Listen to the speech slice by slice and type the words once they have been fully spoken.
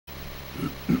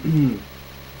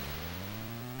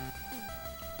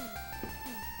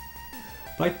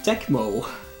By Tecmo.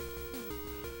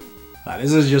 Ah,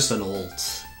 this is just an old...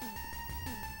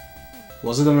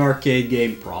 Was it an arcade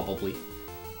game? Probably.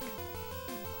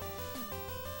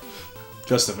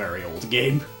 Just a very old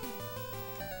game.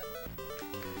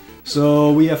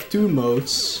 So we have two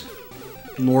modes.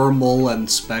 Normal and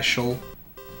special.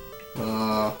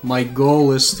 My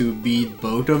goal is to beat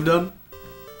both of them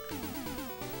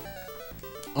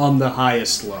on the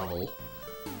highest level.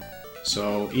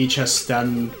 So each has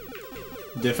 10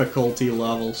 difficulty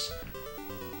levels.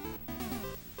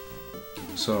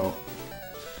 So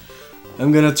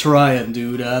I'm gonna try and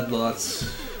do that, but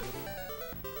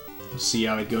we'll see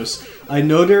how it goes. I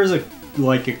know there's a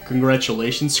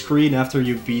congratulations screen after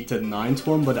you beat the 9th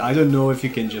one, but I don't know if you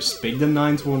can just pick the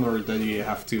 9th one or that you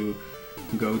have to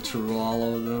go through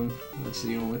all of them. That's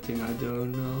the only thing I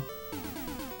don't know.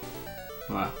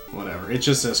 Ah, whatever. It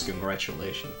just says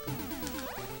congratulations.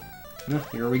 Yeah,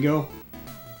 here we go.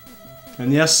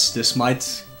 And yes, this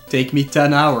might take me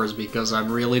 10 hours because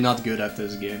I'm really not good at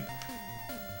this game.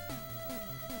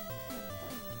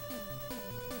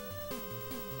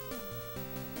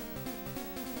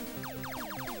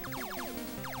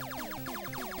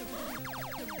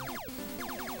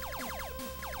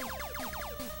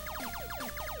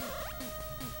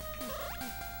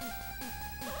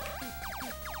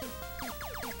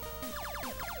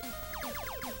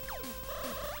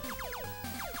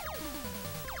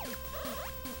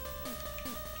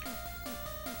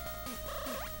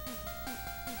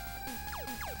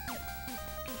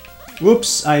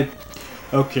 Whoops,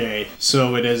 okay,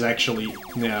 so it is actually...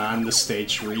 Yeah, and the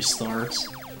stage restarts.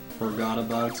 Forgot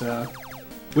about that.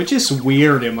 Which is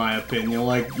weird in my opinion,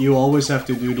 like, you always have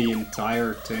to do the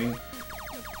entire thing.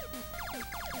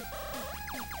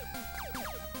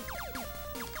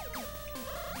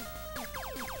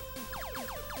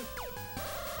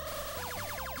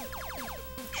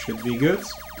 Should be good.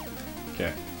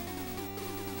 Okay.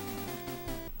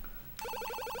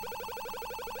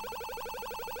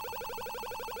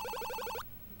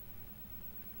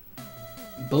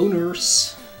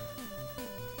 Boners.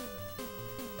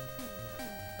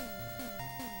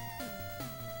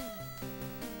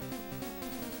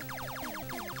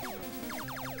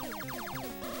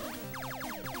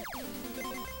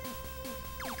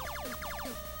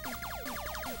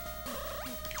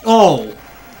 Oh!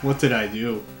 What did I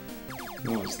do?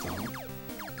 That was dumb.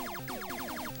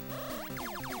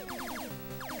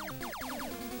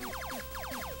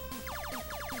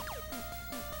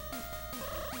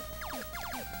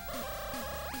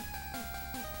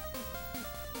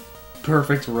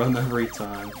 Perfect run every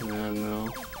time. Yeah, no.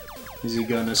 Is he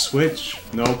gonna switch?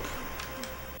 Nope.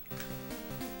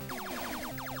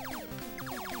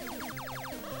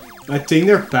 I think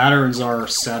their patterns are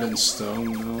set in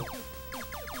stone, though.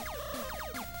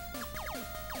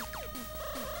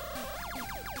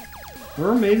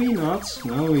 Or maybe not.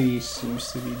 Now he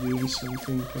seems to be doing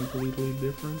something completely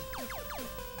different.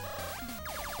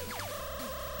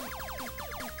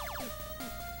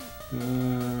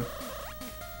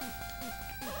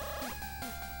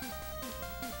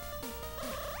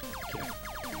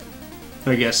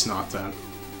 I guess not then.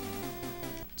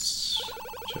 It's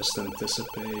just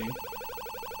anticipating.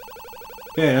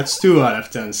 Yeah, that's 2 out of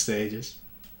 10 stages.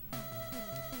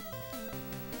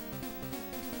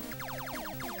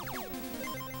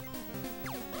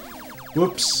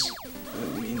 Whoops!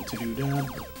 Didn't mean to do that.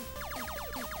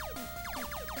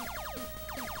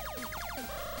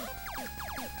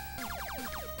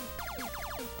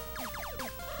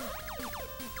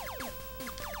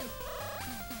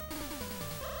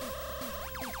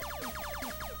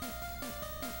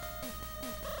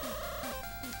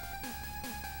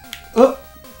 Oh!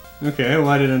 Okay,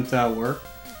 why didn't that work?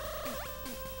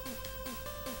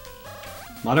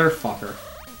 Motherfucker.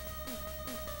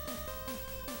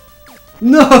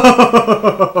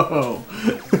 No!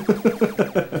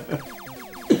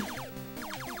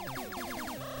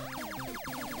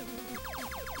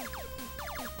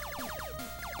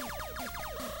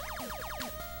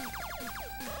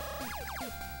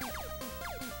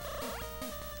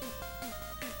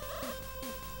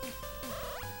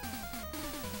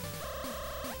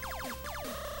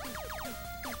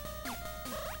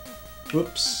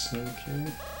 Whoops,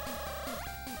 okay.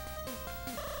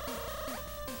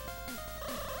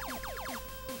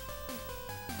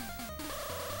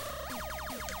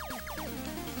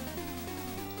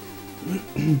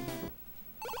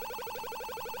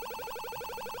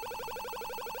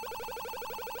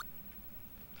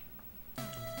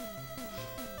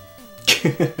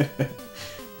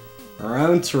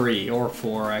 Round 3, or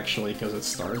 4 actually, because it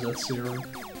starts at 0.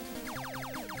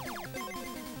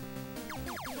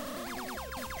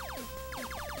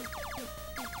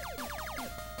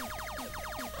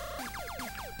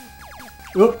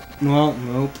 Oop, well,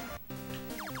 nope.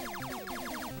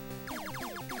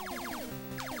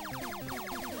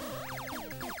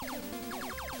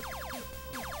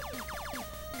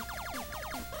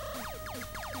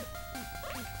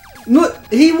 No,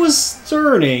 he was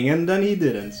turning and then he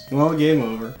didn't. Well, game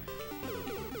over.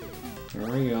 There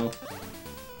we go.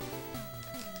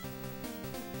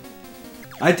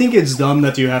 I think it's dumb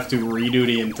that you have to redo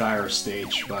the entire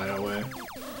stage, by the way.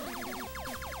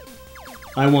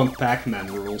 I want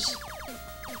Pac-Man rules.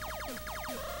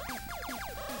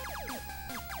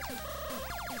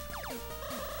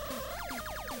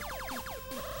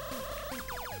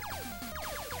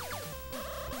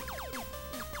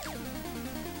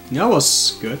 That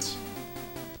was good.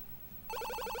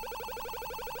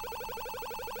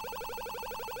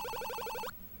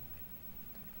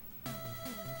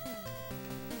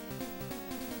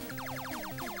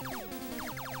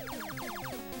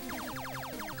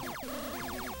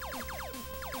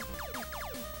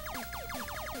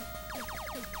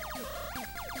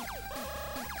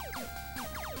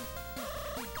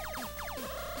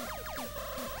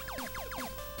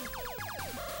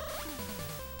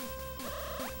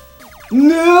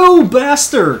 No,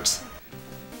 bastard!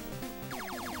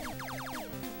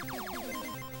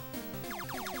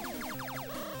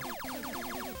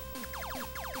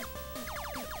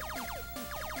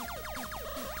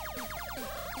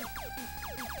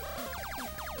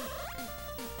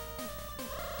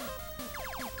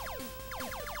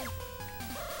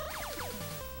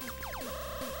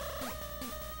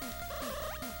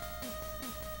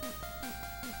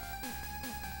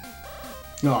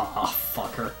 Aw,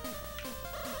 fucker.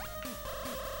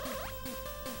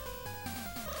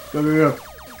 Go, go, go.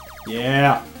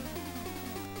 Yeah.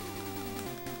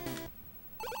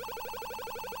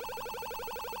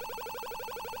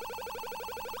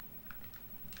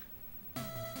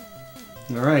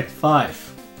 Alright,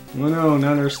 5. Oh no,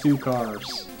 now there's 2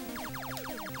 cars.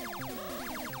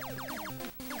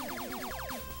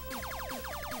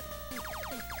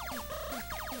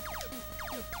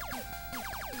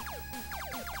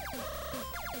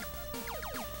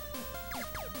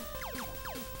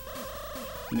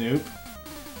 Nope.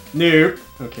 Nope.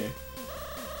 Okay.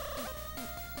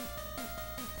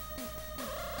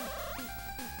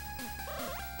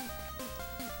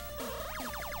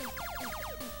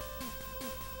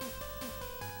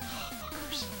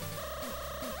 Fuckers.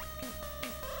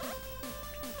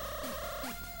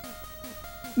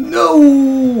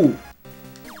 No!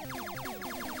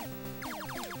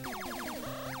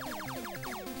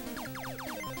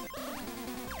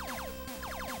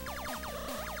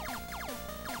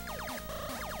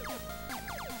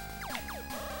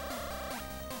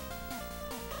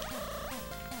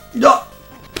 No!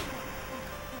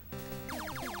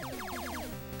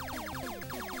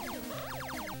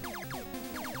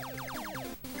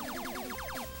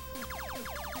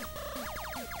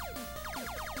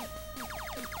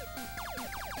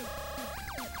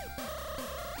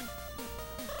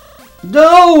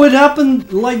 No! It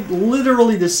happened, like,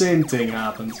 literally the same thing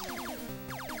happened.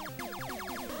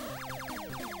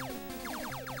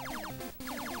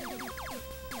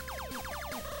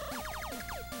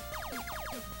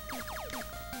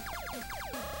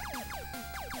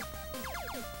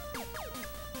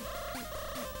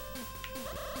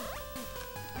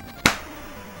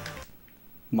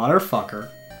 Motherfucker.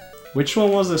 Which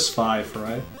one was this? 5,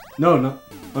 right? No, no.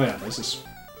 Oh yeah, this is...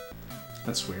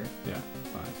 That's weird. Yeah,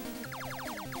 5.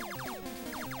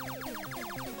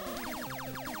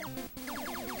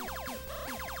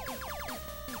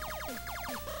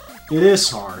 It is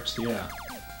hard, yeah.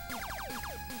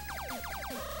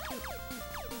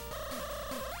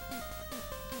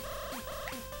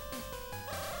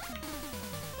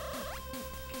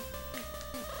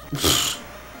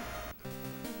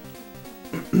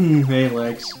 Hey,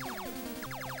 legs.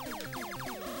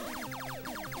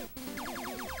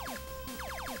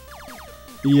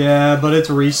 Yeah, but it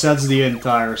resets the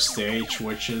entire stage,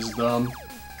 which is dumb.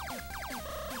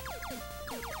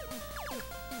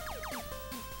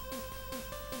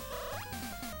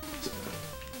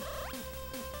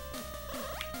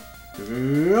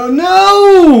 Oh,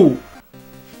 no!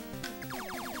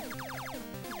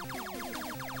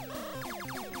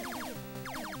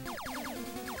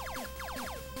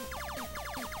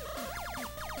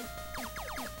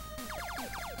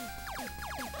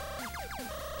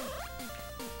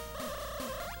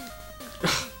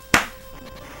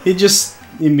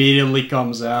 immediately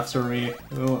comes after me.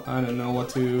 Oh, I don't know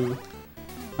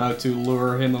how to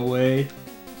lure him away.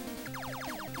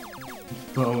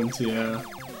 Bones, yeah.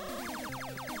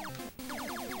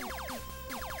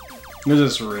 This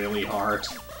is really hard.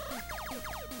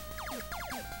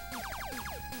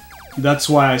 That's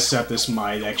why I said this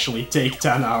might actually take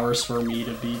 10 hours for me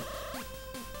to beat.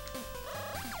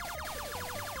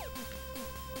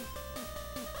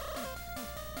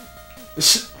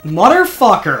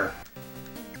 Motherfucker!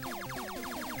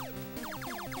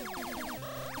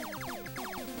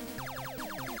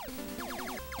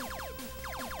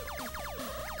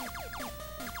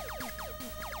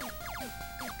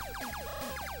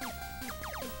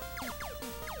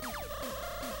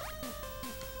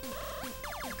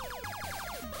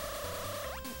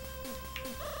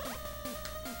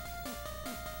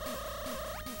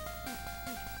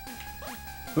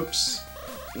 Oops.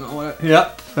 No,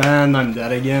 yep, and I'm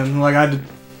dead again. Like, I did.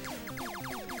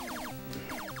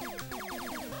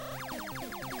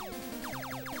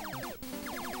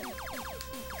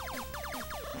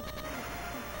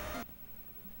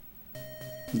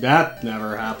 That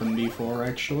never happened before,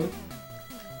 actually.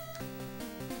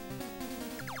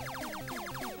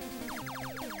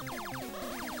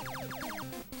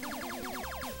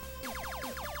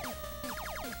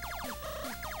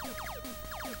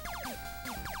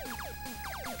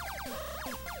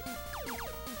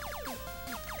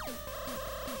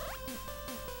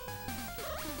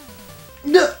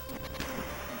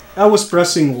 I was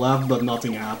pressing left, but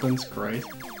nothing happened. Great.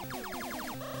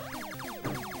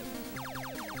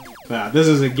 Yeah, this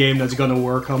is a game that's gonna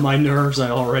work on my nerves, I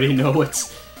already know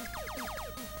it.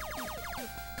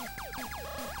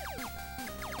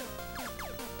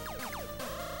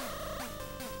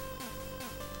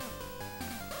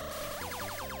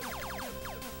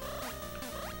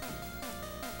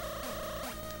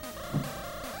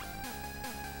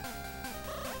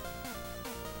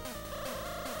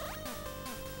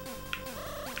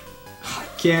 I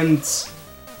can't...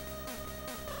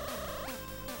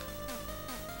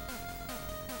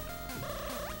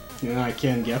 Yeah, I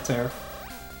can't get there.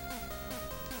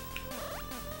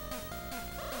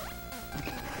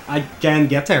 I can't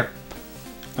get there.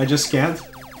 I just can't.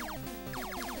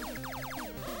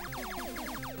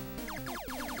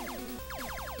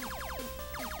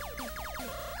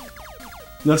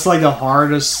 That's like the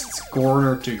hardest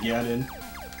corner to get in.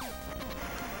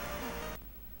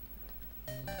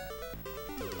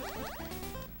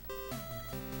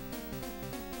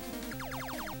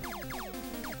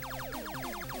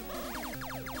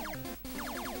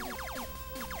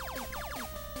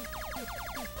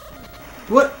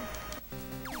 What?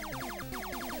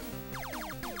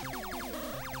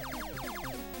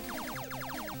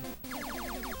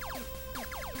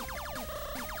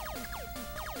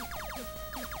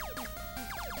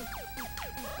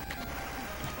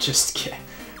 Just can't.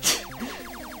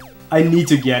 I need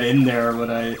to get in there, but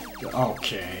I...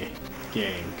 Okay.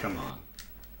 Game, come on.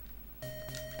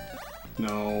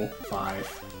 No,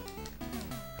 5.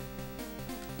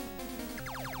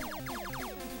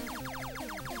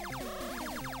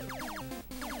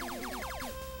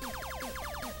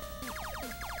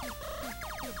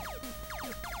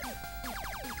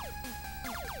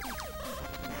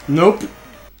 Nope.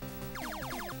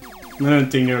 I don't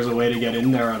think there's a way to get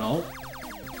in there at all.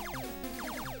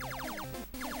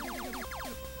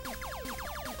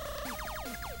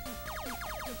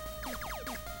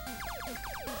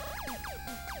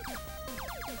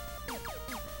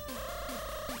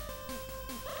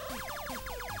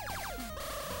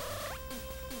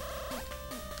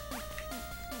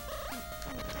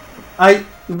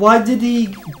 Why did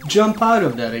he jump out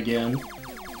of that again?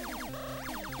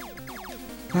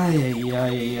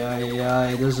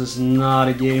 Ay, this is not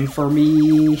a game for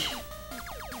me.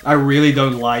 I really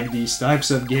don't like these types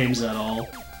of games at all.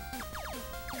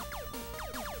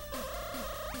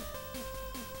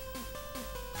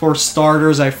 For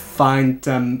starters, I find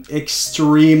them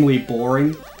extremely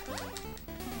boring.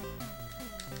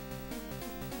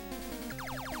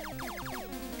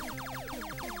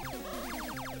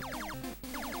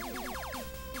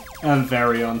 And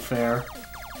very unfair.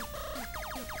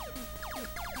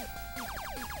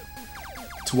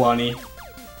 20.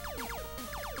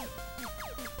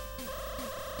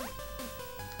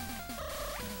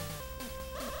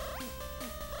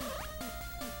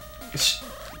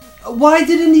 Why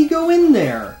didn't he go in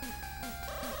there?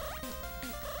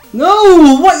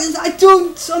 No! What? I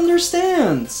don't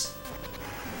understand!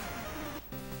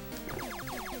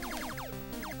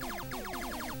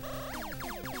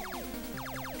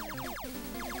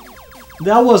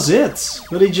 That was it,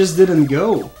 but he just didn't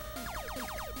go.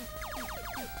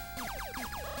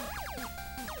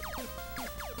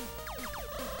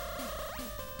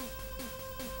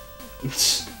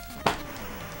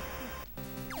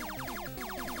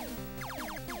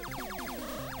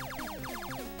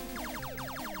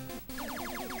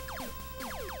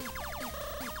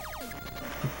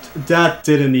 That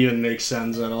didn't even make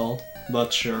sense at all,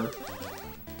 but sure.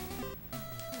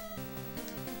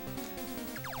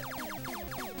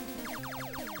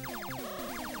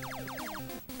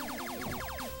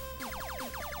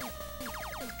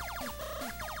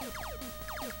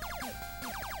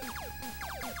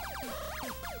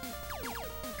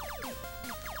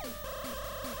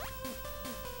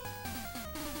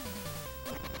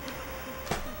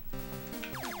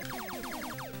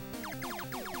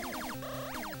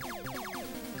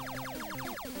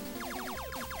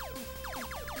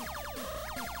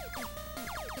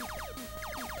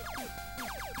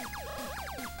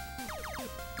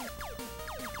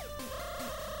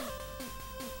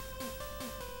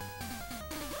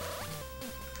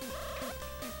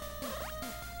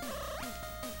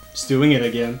 It's doing it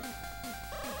again.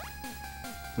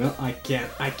 Well, I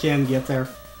can't get there.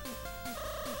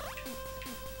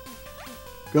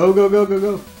 Go, go, go, go,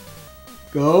 go.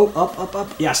 Go, up, up, up.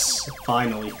 Yes,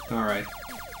 finally. Alright.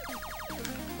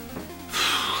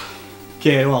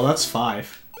 Okay, well, that's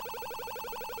 5.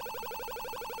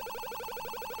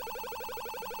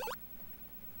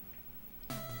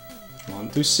 One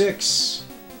to 6.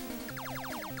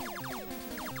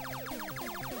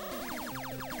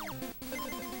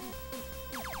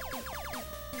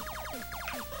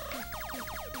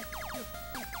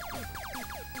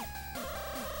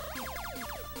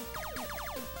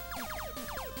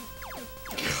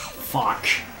 Fuck.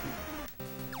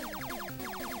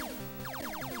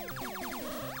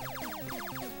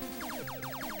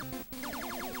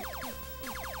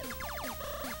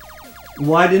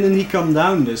 Why didn't he come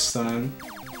down this time?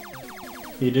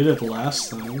 He did it last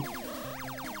time.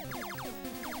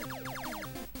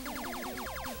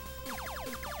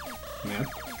 Yep.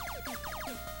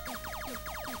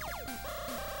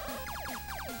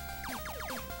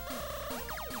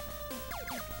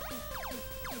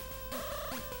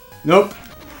 Nope.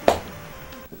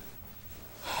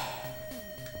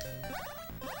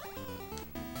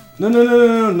 No, no, no, no,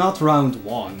 no, not round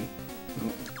 1. No.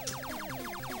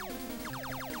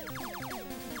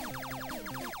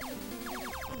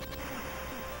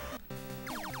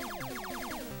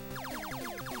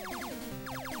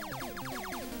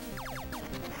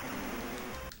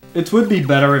 It would be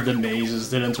better if the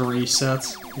mazes didn't reset.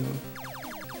 You know.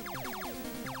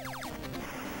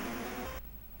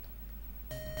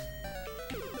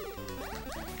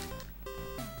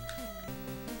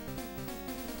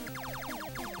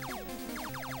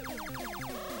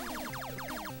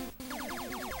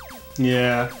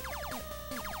 Yeah.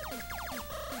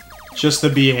 Just the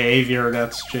behavior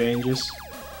that changes.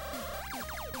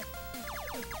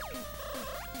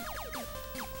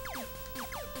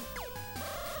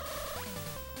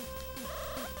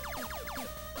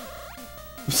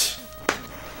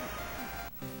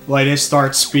 Like they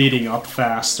start speeding up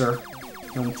faster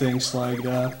and things like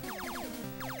that.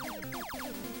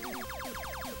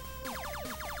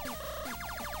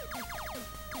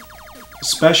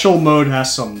 Special mode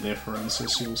has some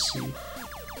differences, you'll see.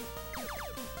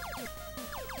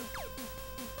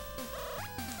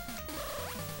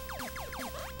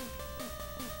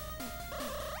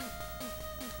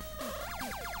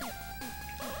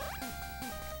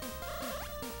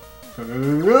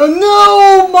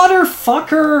 No,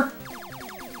 motherfucker!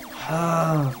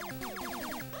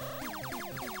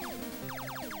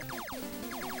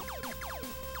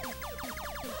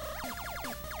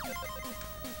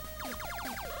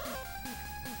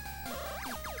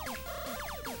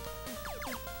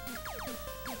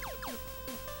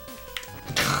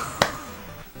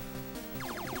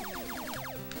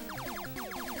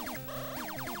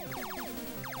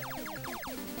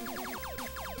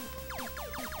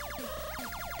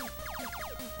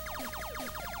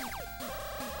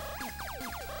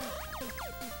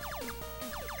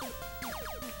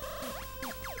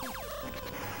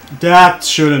 That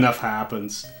shouldn't have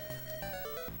happened.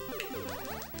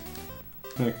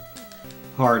 I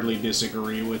hardly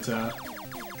disagree with that.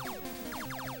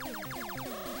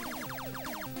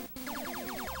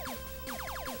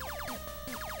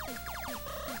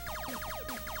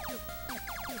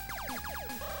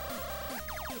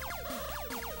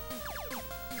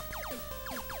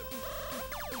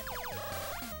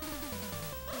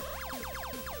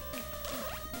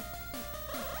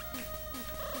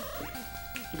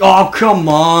 Oh, come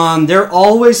on! They're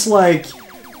always, like,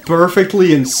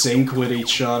 perfectly in sync with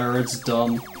each other. It's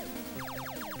dumb.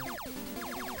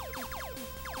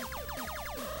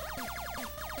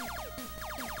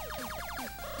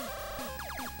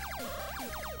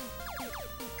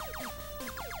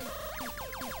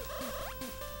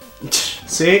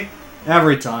 See?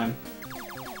 Every time.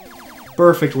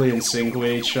 Perfectly in sync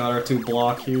with each other to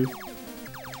block you.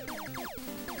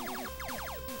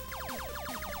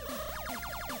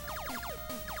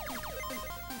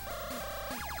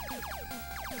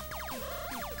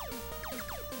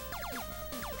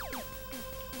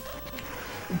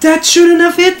 That shouldn't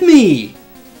have hit me!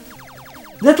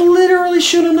 That literally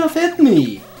shouldn't have hit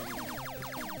me!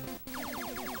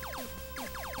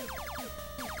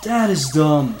 That is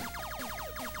dumb.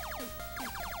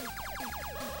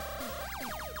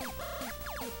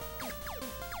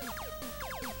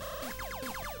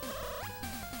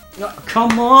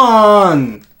 Come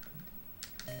on!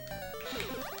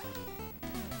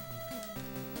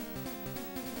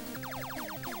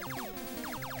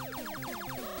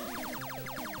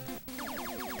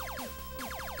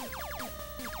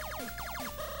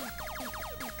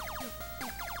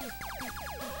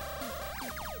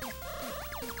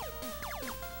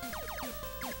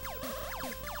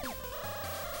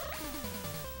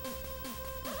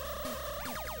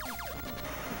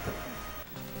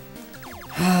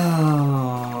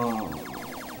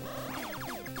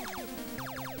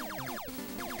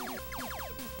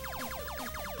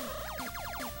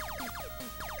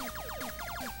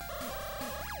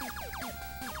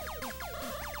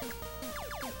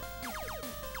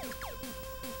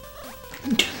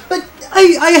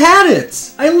 I had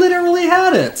it! I literally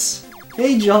had it!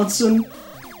 Hey Johnson.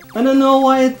 I don't know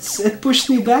why it pushed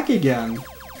me back again.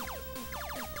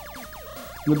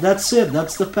 But that's it,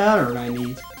 that's the pattern I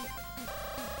need.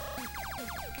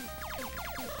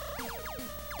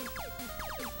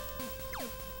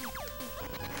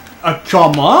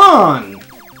 Come on!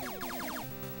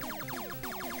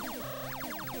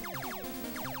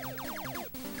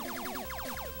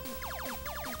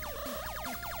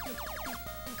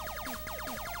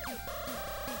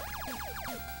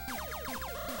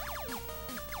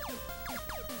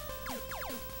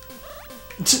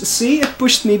 See, it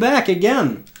pushed me back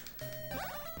again.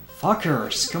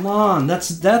 Fuckers, come on,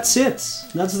 that's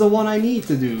it. That's the one I need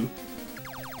to do.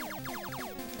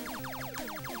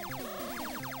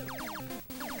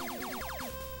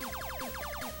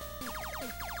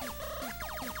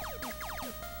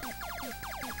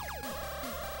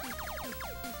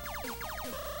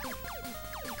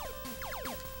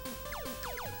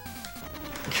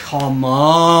 Come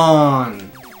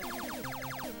on!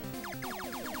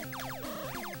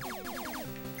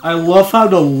 I love how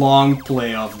the long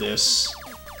play of this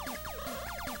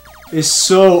is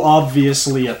so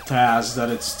obviously a task that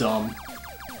it's dumb.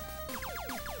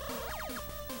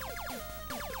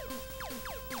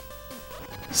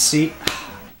 See?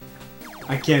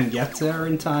 I can't get there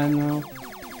in time now.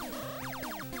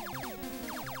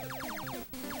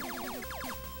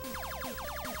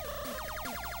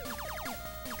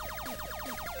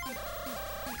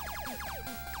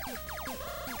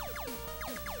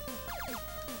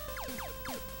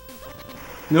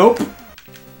 Nope.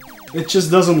 It just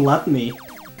doesn't let me.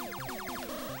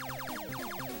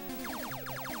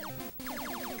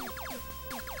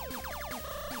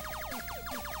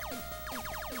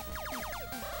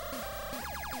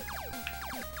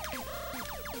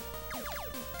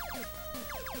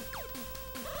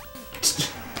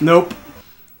 Nope.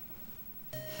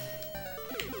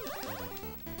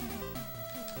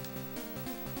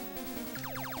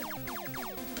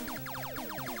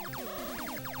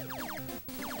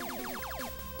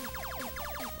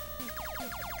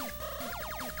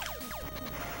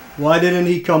 Why didn't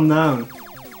he come down?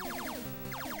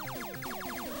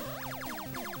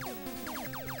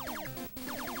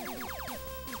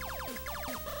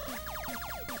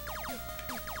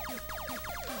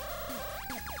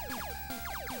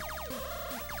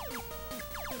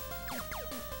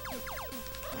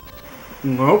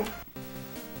 Nope.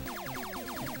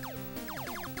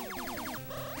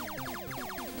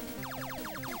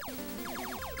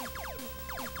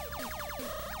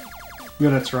 I'm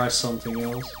gonna try something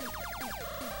else.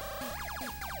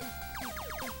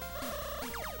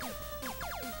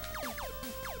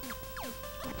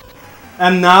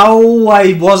 And now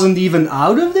I wasn't even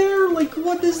out of there? Like,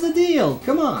 what is the deal?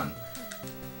 Come on.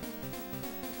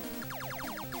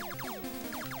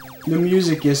 The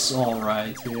music is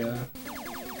alright, yeah.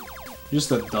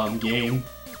 Just a dumb game.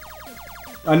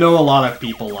 I know a lot of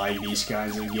people like these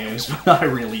kinds of games, but I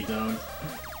really don't.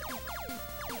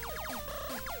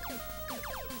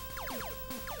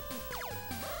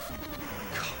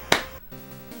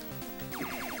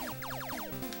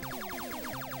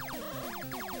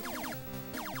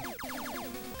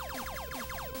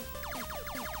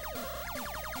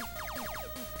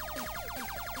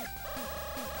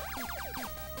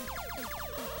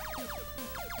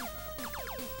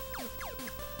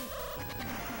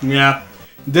 Yeah.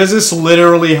 This is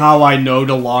literally how I know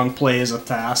the long play is a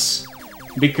task.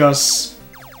 Because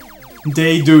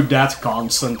they do that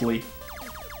constantly.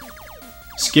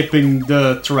 Skipping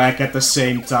the track at the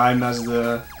same time as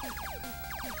the...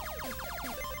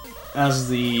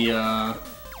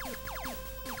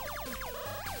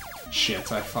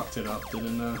 Shit, I fucked it up,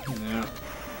 didn't I? Yeah.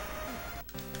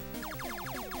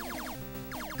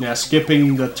 Yeah,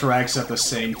 skipping the tracks at the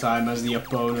same time as the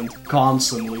opponent,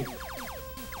 constantly.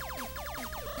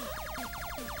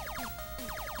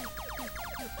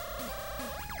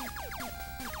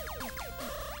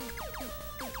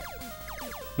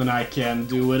 And I can't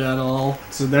do it at all,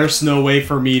 so there's no way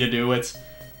for me to do it.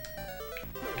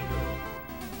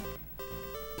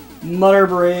 Mother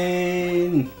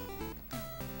Brain!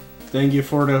 Thank you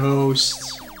for the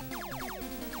host.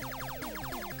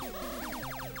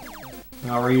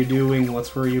 How are you doing?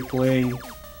 What were you playing?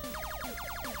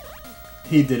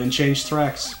 He didn't change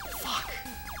tracks. Fuck.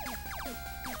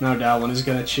 Now that one is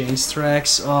gonna change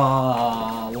tracks.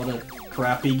 Oh, what a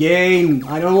crappy game.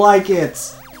 I don't like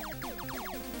it.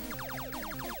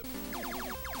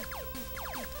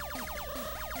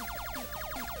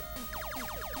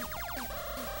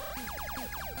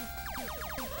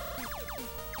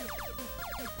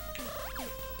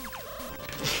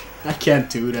 I can't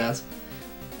do that.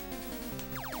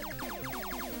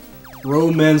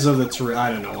 Romance of the Tree.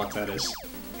 I don't know what that is.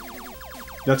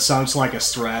 That sounds like a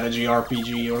strategy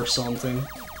RPG or something.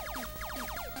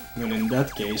 And in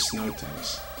that case, no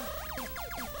thanks.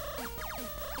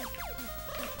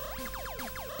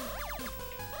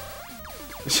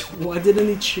 Why didn't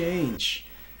he change?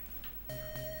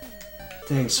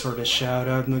 Thanks for the shout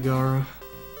out, Nagara.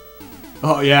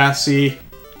 Oh yeah, see?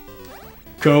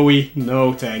 Koei,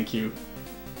 no thank you.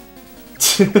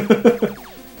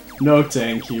 No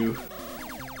thank you.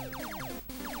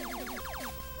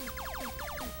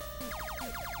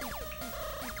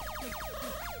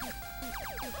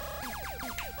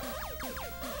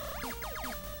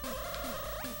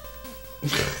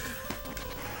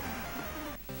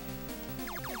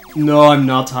 No, I'm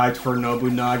not hyped for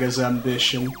Nobunaga's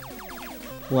ambition.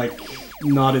 Like,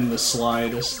 not in the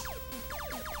slightest.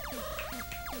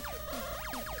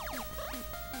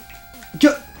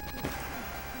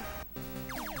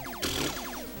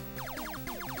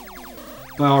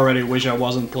 I already wish I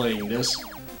wasn't playing this.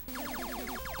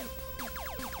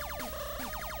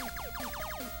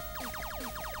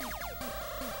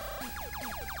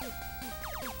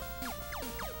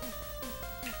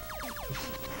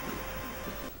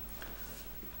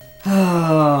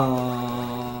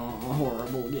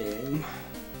 Horrible game.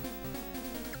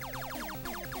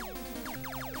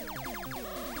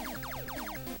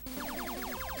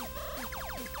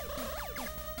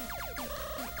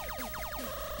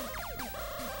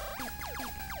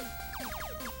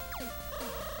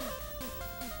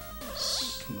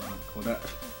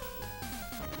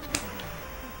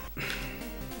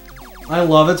 I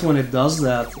love it when it does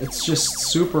that. It's just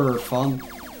super fun.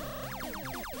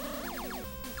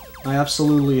 I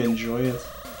absolutely enjoy it.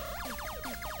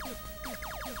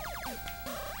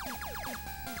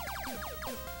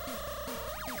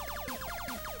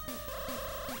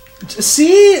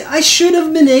 See? I should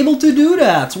have been able to do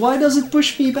that. Why does it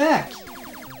push me back?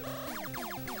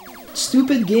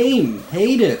 Stupid game.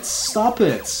 Hate it. Stop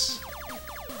it.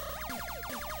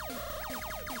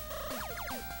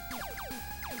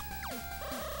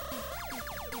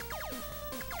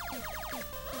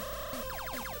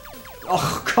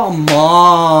 Oh, come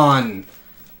on!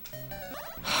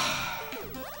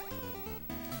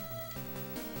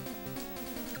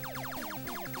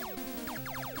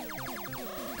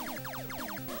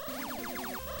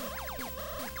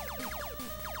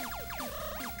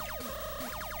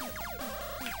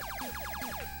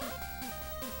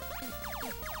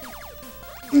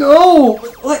 No!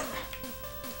 What?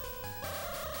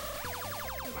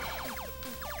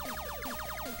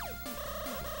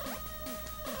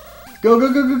 Go,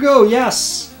 go, go, go, go,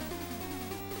 yes!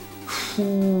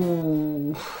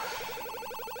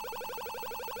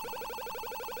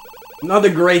 Not a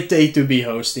great day to be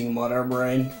hosting Mother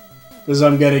Brain, because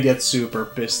I'm gonna get super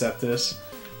pissed at this.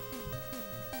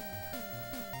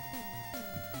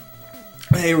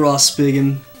 Hey, Ross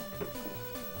Piggin.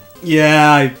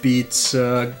 Yeah, I beat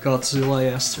Godzilla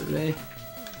yesterday.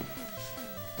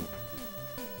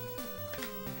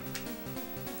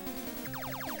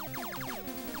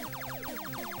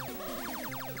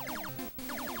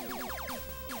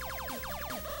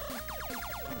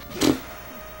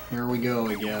 Here we go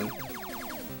again.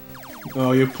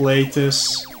 Oh, you played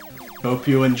this? Hope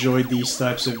you enjoyed these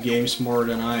types of games more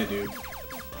than I do.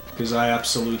 Because I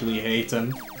absolutely hate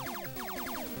them.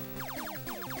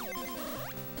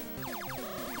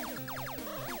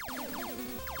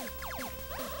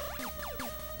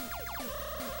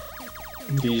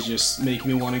 These just make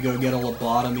me want to go get a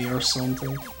lobotomy or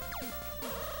something.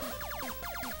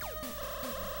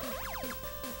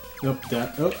 Nope,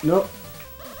 that. Oh, nope.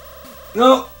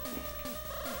 No!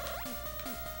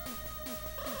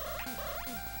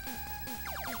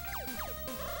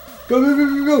 Go, go,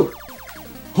 go, go, go!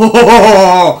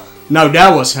 Oh! Now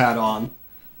that was hat on.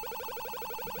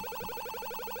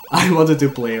 I wanted to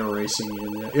play a racing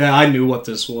unit. Yeah, I knew what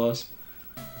this was.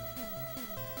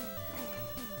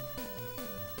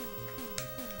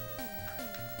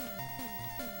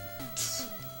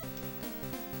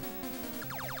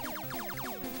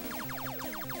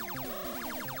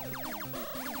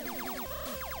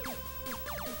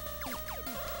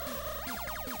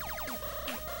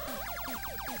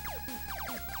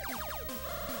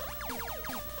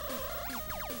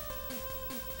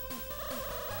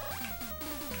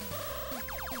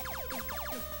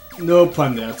 Nope,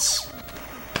 I'm nuts.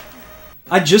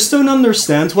 I just don't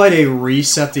understand why they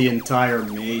reset the entire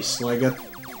maze. Like,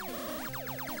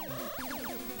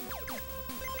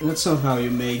 that's not how you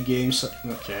make games.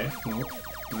 Okay, well,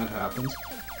 that happens.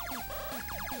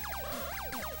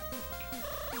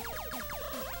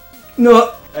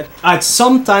 No,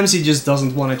 sometimes he just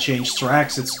doesn't want to change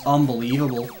tracks. It's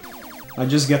unbelievable. I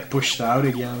just get pushed out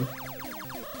again.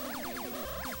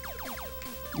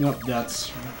 Nope,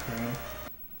 that's... okay.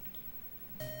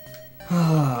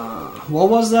 What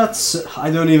was that?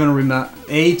 I don't even remember.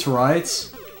 8,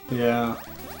 right? Yeah.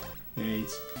 8.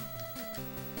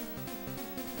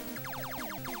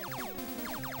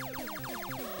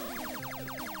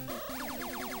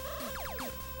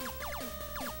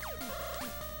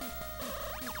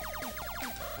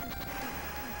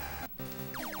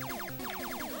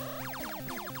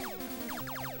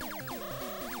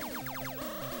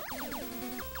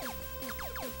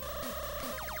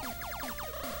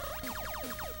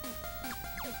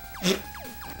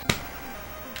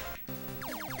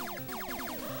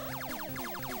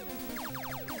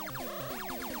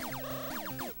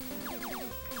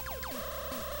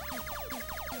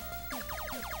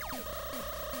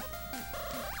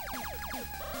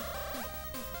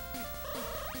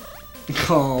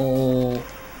 Oh,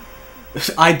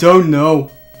 I don't know.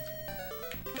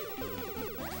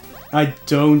 I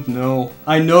don't know.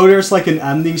 I know there's like an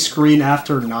ending screen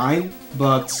after 9,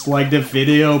 but like the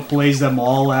video plays them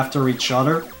all after each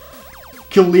other.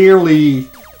 Clearly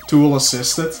tool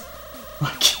assisted.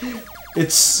 Like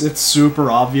it's super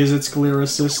obvious it's clear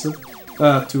assisted.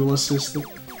 Tool assisted.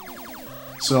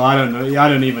 So I don't know. I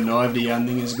don't even know if the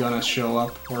ending is gonna show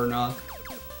up or not.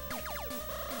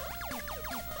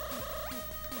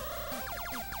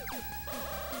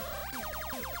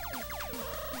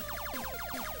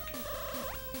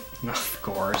 Of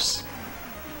course.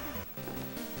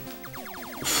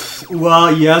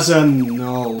 Well, yes and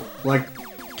no. Like,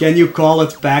 can you call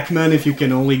it Pac-Man if you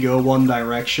can only go one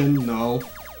direction? No.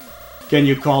 Can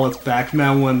you call it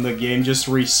Pac-Man when the game just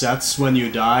resets when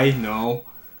you die? No.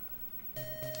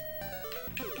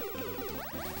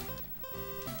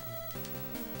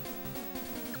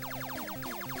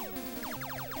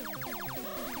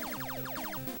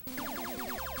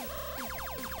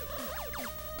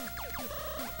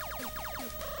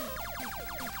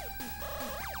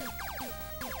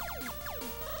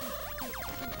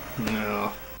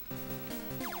 No.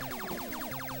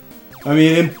 I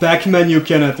mean, in Pac-Man you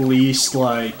can at least,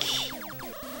 like,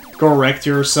 correct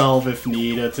yourself if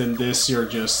needed. In this, you're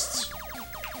just...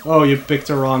 oh, you picked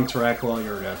the wrong track while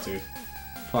you're dead, dude.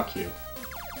 Fuck you.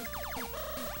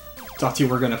 Thought you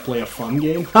were gonna play a fun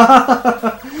game?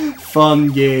 Fun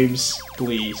games,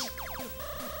 please.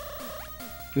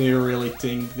 Do you really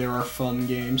think there are fun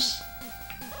games?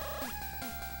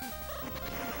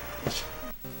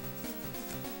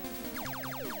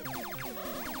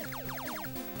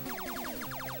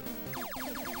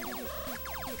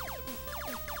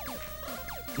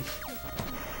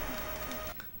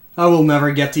 I will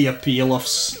never get the appeal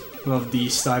of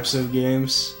these types of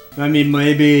games. I mean,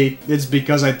 maybe it's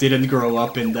because I didn't grow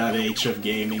up in that age of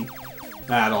gaming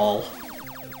at all.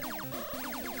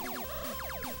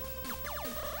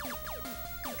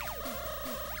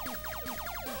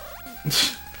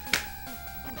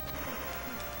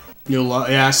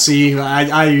 Yeah, see,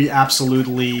 I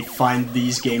absolutely find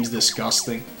these games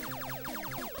disgusting.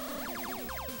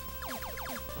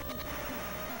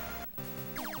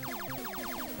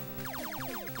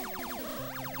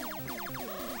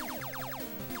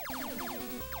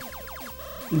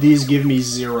 These give me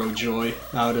 0 joy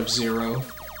out of 0.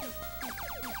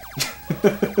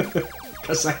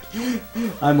 Because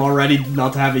I'm already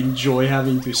not having joy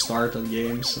having to start a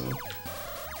game, so...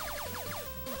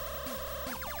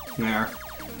 there.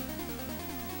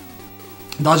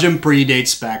 Dodgem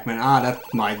predates Pac-Man. Ah, that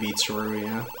might be true,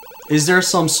 yeah. Is there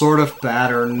some sort of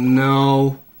pattern?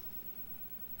 No.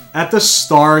 At the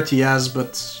start, yes,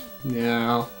 but...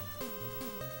 yeah.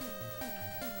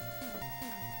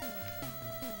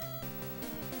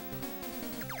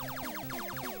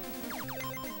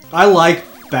 I like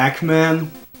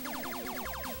Pac-Man,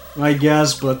 I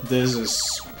guess, but this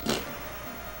is...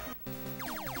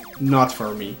 not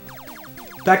for me.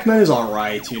 Pac-Man is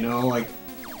alright, you know, like...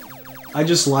 I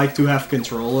just like to have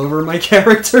control over my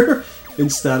character,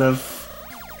 instead of...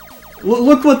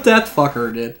 Look what that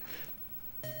fucker did.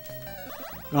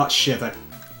 Oh shit, I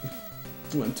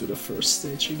went to the first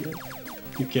stage again.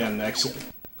 You can't exit.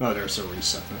 Oh, there's a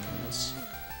reset. That's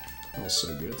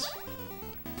also good.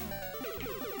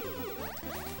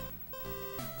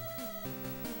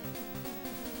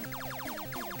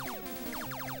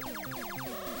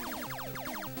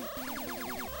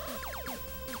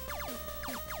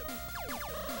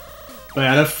 But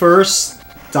yeah, the first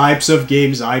types of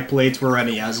games I played were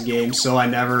NES games, so I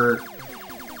never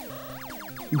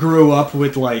grew up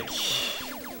with, like,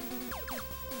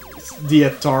 the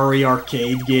Atari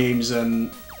arcade games, and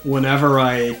whenever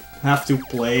I have to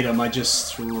play them, I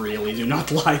just really do not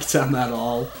like them at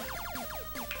all.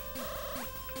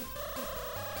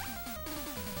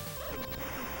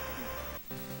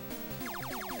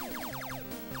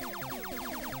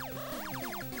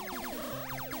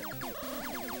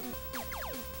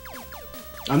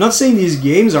 I'm not saying these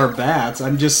games are bad,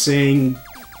 I'm just saying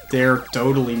they're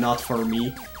totally not for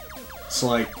me. It's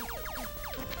like...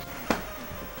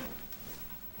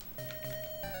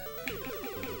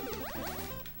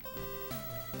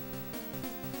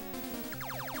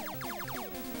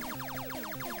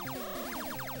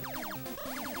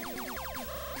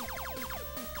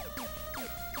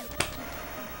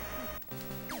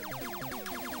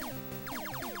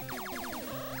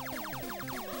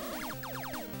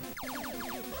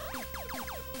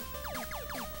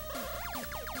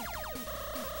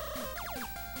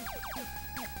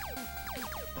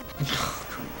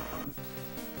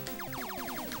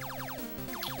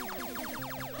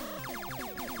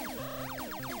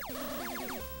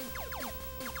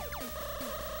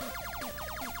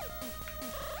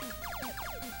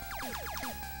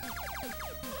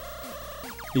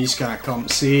 He's gonna come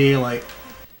see, like...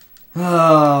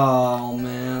 oh,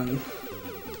 man.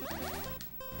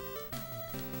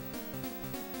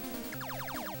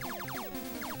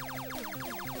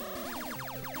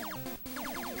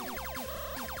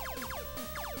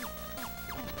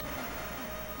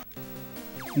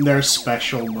 There's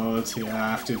special modes, yeah, I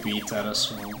have to beat that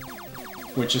as well.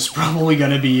 Which is probably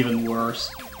gonna be even worse.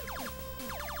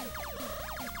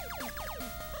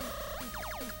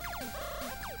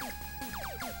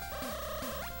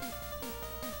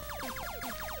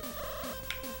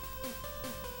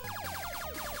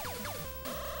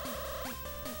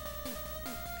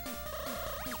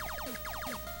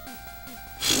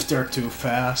 They're too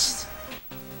fast.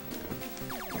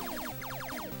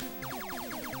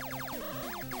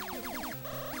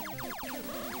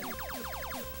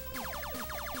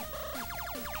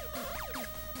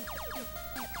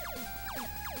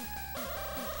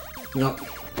 Nope.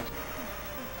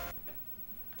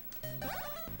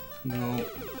 No.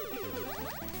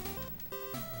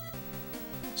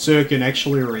 So you can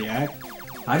actually react?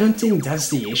 I don't think that's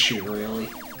the issue, really.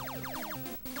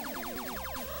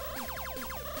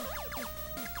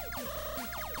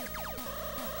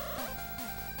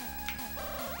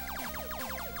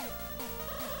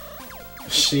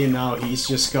 See, now he's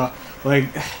just got, like...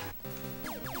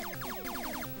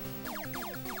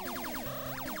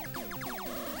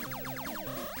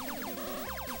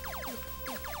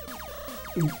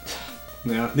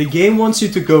 yeah, the game wants you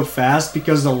to go fast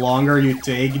because the longer you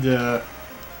take, the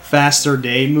faster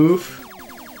they move.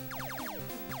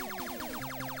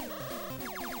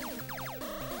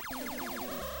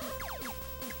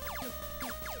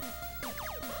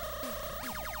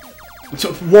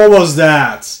 What was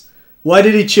that? Why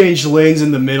did he change lanes in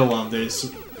the middle of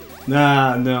this?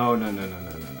 Nah, no.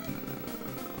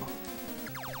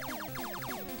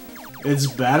 It's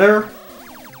better,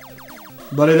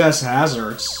 but it has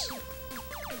hazards.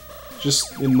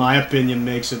 Just, in my opinion,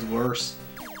 makes it worse.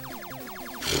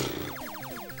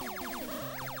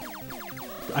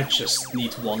 I just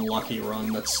need one lucky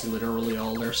run, that's literally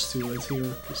all there's to it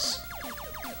here, 'cause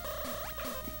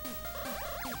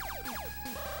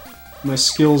my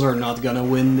skills are not gonna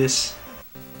win this.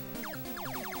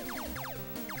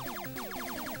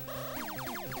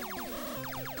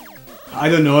 I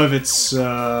don't know if it's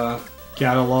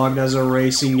cataloged as a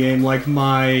racing game, like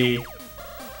my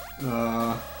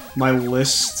my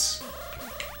list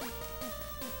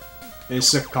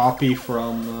is a copy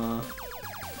from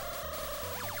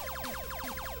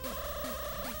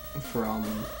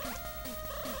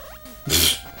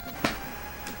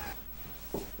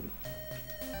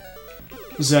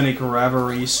Zenic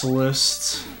Reverie's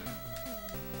list.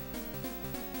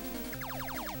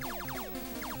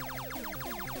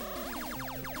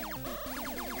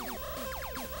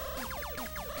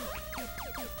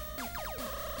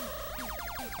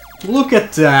 Look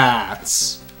at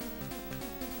that!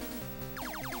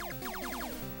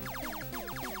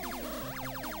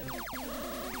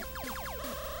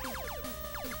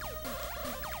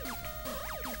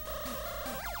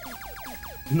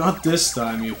 Not this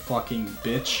time, you fucking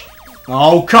bitch.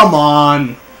 Oh, come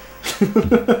on!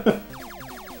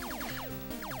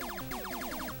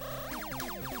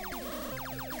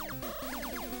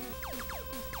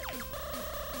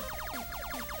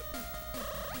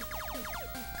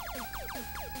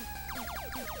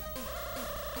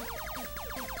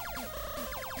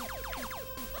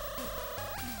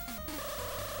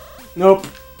 Nope.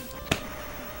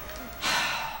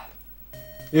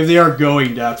 If they are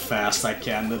going that fast, I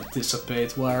can't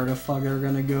anticipate where the fuck they're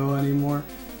gonna go anymore.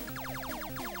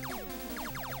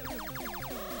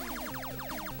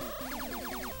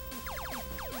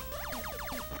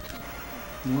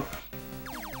 Nope.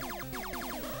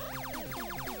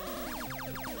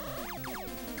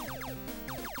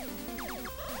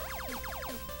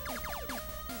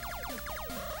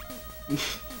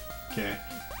 Okay.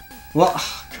 Well,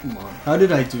 come on. How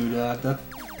did I do that? That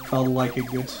felt like a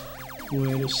good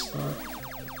way to start.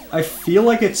 I feel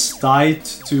like it's tied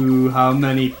to how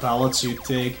many pellets you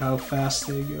take, how fast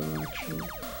they go, actually.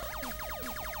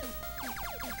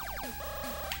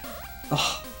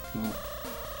 Oh, no.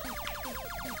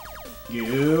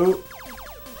 You.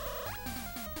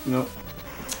 No.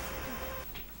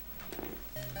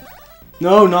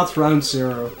 No, not round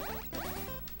 0.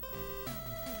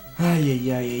 Ay,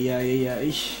 ay, ay, ay, ay,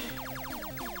 ay.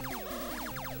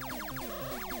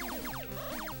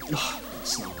 Oh,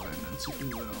 that's not what I meant to do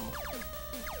at all.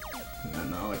 Yeah,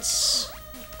 no, it's...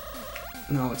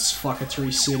 No, it's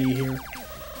Fuckatory City here.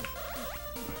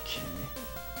 Okay.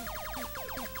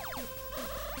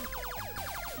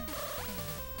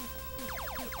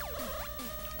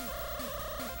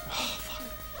 Oh, fuck.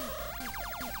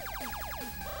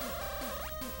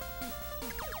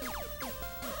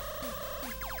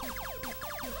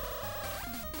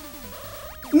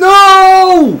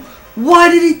 No! Why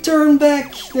did he turn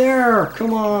back there?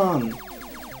 Come on.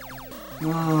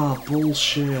 Ah,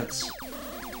 bullshit.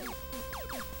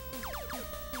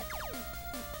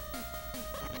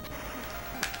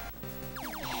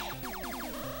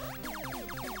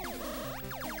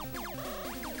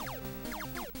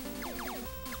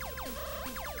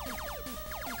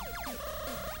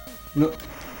 No.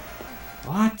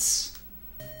 What?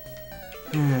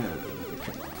 Come on.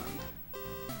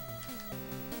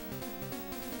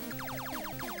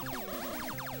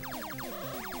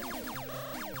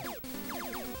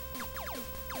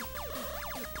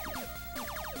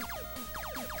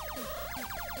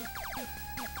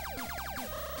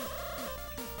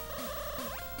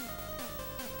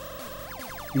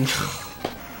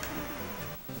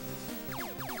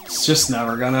 It's just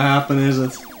never gonna happen, is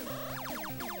it?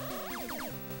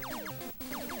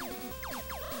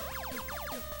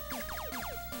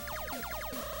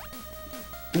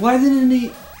 Why didn't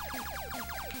he...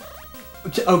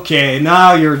 Okay,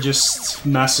 now you're just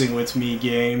messing with me,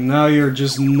 game. Now you're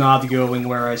just not going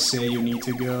where I say you need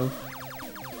to go.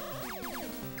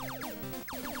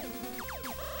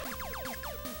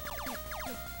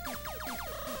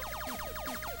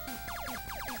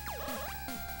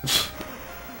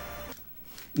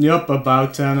 Yup,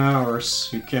 about 10 hours.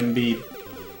 You can be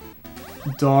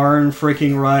darn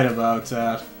freaking right about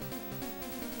that.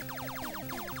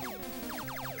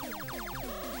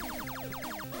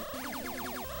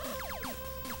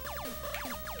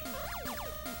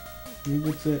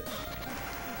 With it,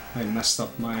 I messed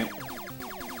up my...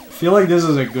 I feel like this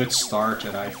is a good start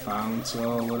that I found,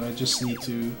 so but I just need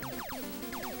to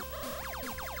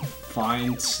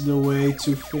find the way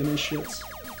to finish it.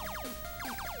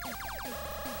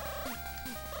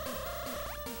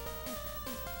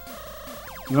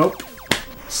 Nope,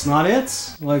 it's not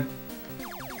it. Like,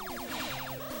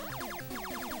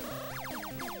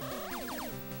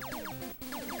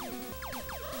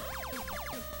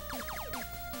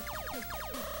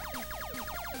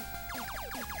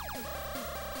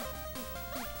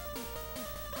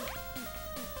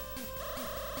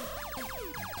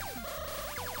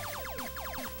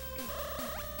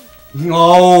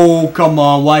 oh, come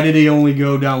on, why did he only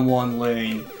go down one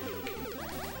lane?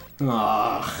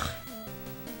 Ugh.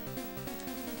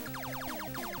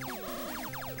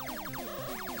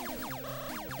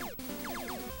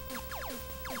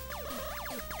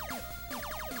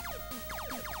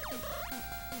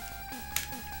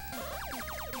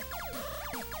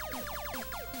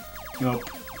 Nope.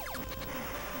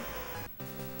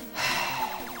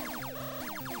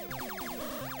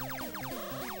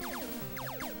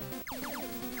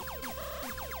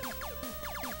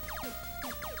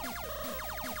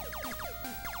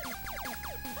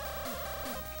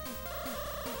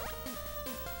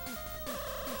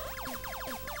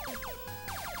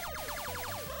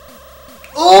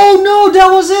 Oh no, that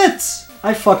was it!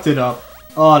 I fucked it up.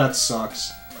 Oh, that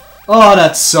sucks. Oh,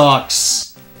 that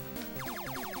sucks.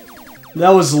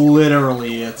 That was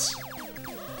literally it.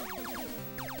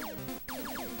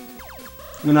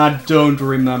 And I don't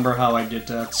remember how I did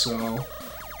that, so...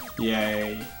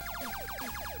 Yay.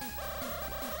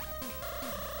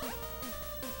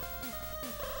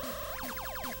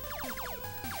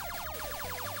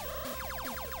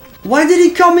 Why did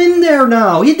he come in there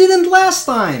now? He didn't last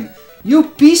time! You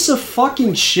piece of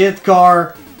fucking shit,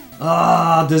 car!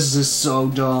 Ah, this is so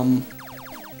dumb.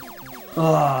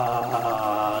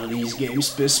 Ah, these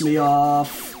games piss me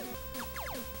off.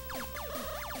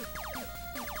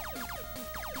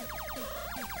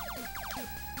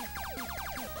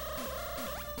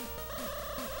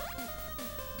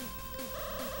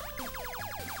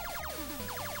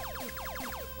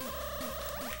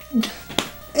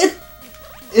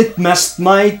 It messed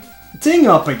my thing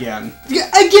up again.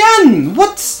 Again!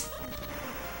 What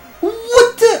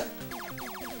the?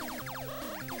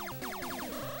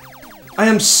 I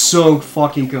am so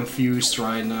fucking confused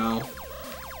right now.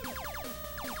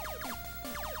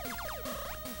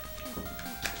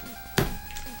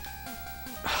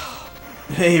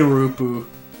 Hey, Rupu.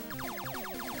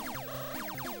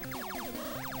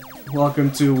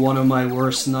 Welcome to one of my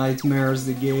worst nightmares,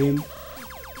 the game.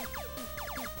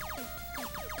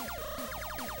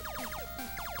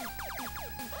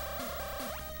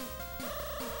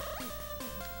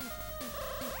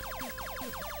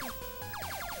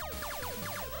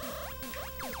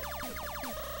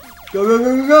 Go, go,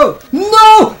 go, go, go!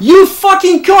 No! You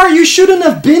fucking car! You shouldn't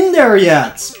have been there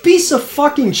yet! Piece of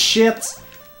fucking shit!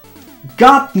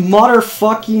 God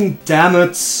motherfucking damn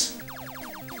it!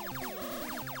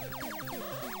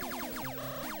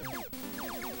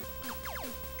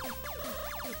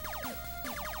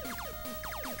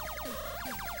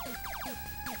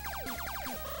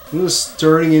 This is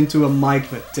turning into a Mike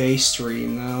Matei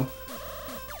stream now.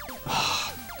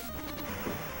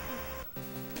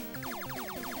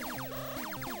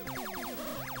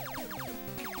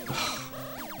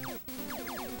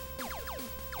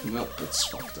 Nope, it's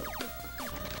fucked up.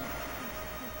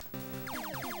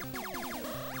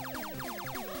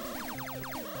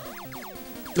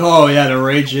 Oh yeah, the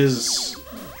rage is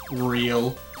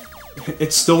real.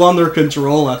 It's still under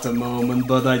control at the moment,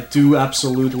 but I do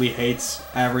absolutely hate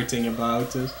everything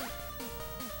about it.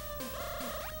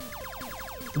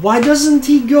 Why doesn't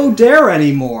he go there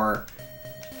anymore?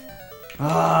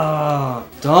 Ah,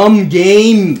 dumb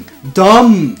game!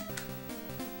 Dumb!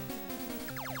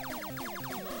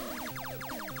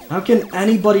 How can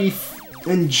anybody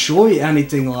enjoy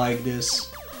anything like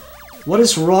this? What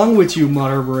is wrong with you,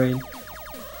 Mother Brain?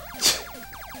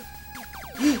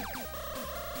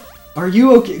 Are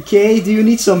you okay? Do you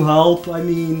need some help? I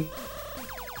mean...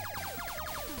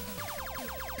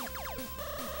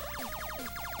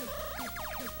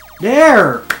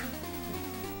 There!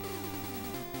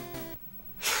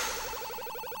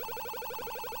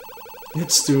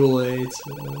 It's too late.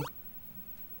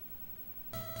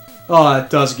 Oh, it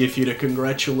does give you the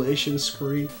congratulations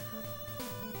screen.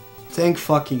 Thank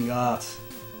fucking God.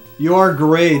 You are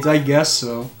great, I guess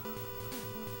so.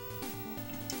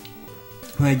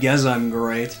 I guess I'm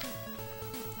great.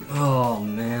 Oh,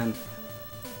 man.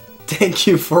 Thank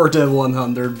you for the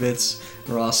 100 bits,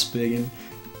 Ross Biggin.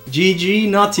 GG,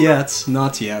 not yet,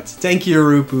 not yet. Thank you,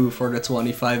 Rupu, for the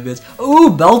 25 bits. Ooh,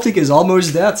 Baltic is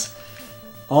almost dead.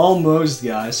 Almost,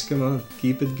 guys. Come on,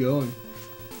 keep it going.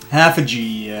 Half a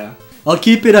G, yeah. I'll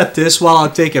keep it at this while I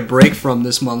take a break from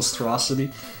this monstrosity.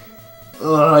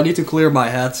 I need to clear my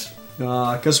head.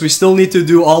 Because we still need to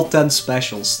do all 10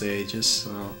 special stages.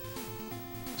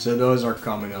 So those are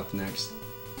coming up next.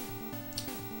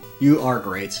 You are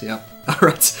great, yep.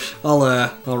 Alright,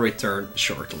 I'll return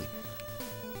shortly.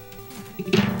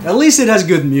 At least it has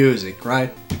good music,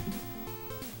 right?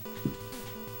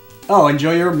 Oh,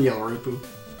 enjoy your meal, Rupu.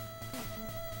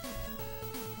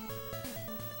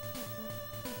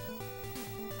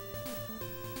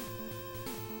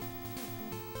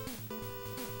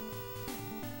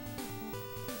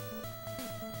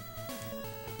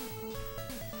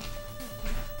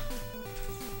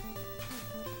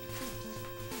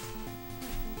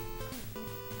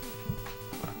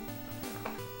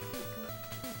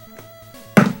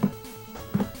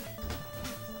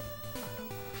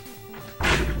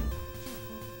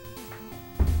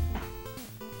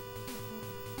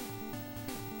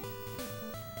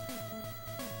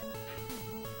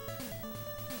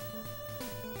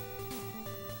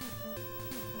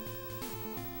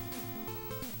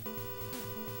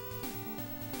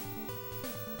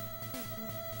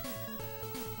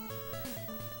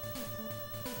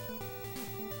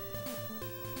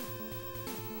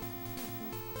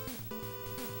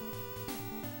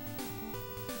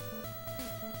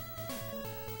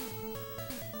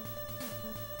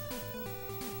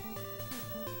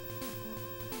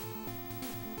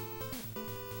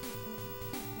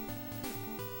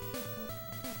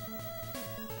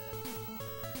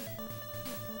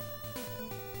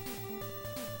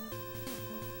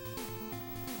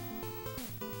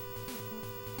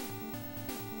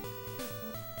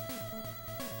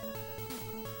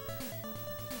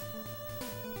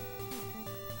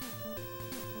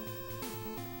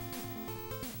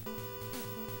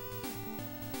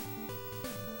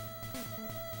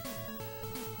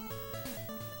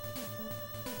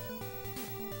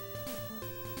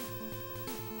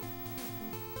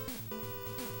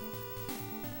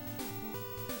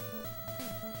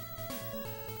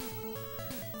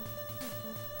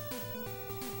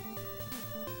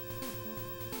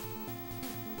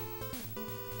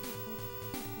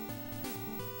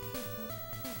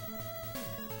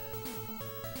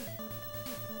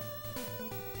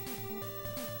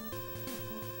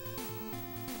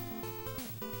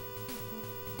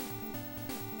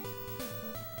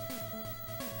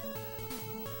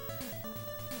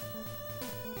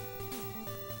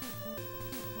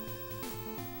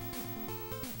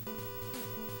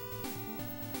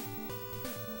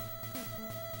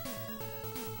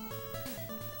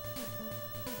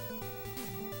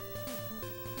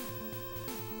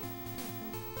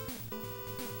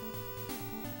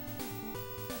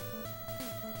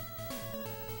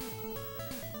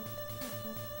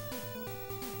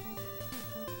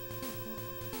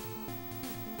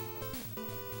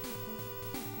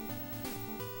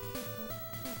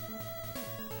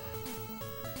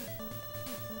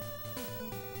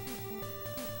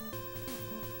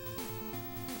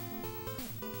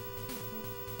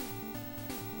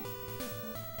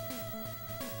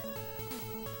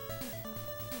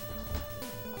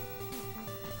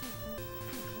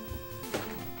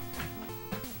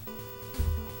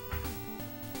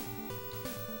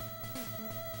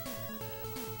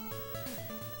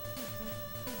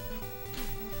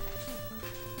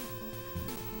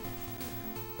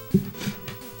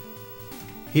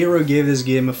 Hero gave this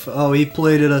game a oh, he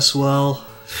played it as well.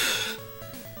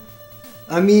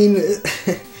 I mean,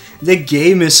 the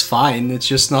game is fine, it's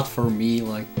just not for me,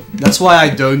 like, that's why I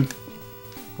don't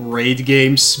rate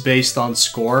games based on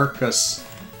score, because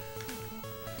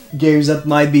games that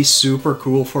might be super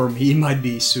cool for me might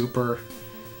be super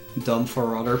dumb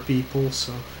for other people,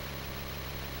 so...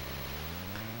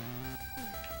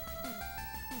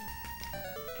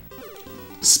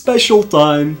 Special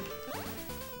time!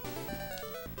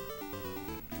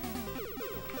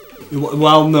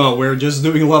 Well, no, we're just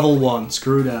doing level 1,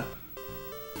 screw that.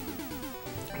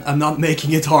 I'm not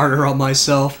making it harder on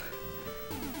myself.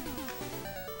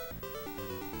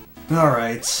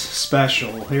 Alright,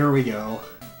 special, here we go.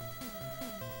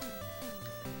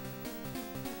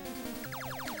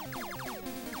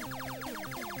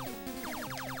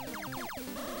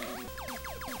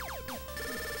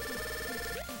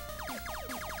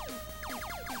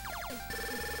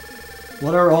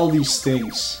 What are all these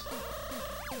things?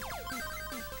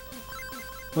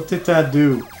 What did that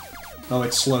do? Oh,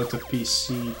 it slowed the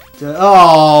PC.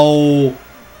 Oh!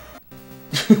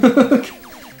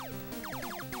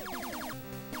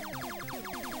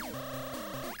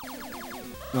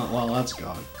 Oh, well, that's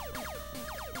gone.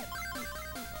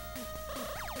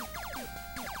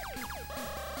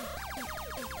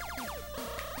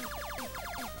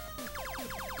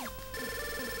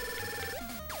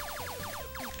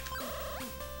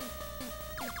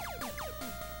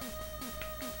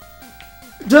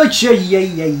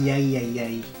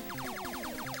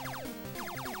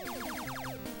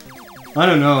 I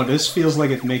don't know, this feels like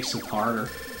it makes it harder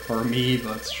for me,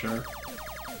 but sure.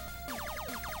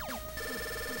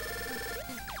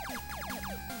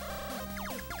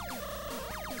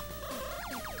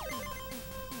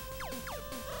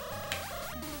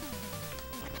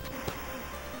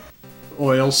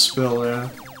 Oil spill, yeah.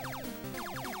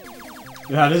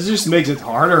 Yeah, this just makes it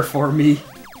harder for me.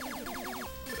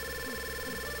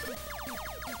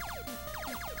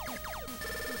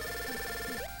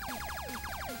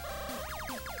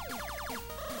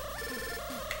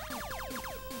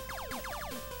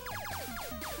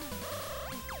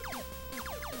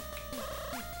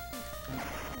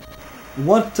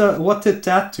 What did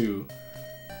that do?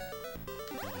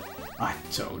 I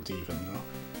don't even know.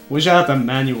 Wish I had a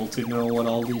manual to know what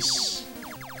all these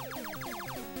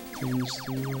things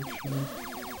do, actually.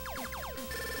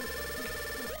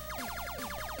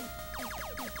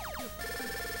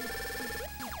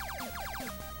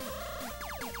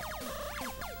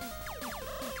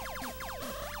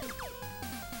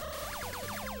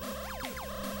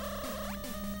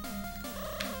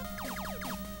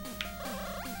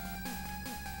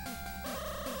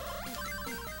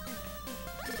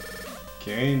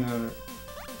 Okay,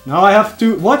 now I have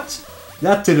to... What?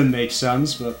 That didn't make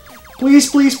sense, but... Please,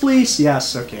 please, please!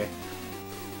 Yes, okay.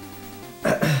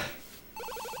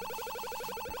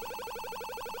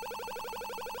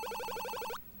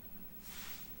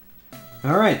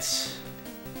 Alright.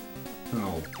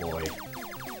 Oh boy.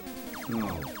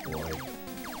 Oh boy.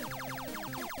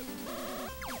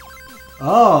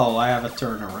 Oh, I have a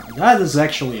turnaround. That is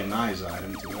actually a nice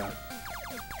item to have.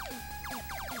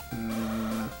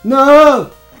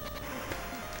 No!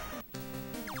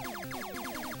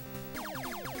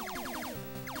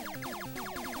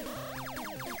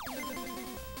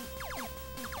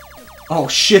 Oh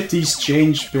shit, these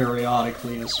change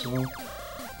periodically as well.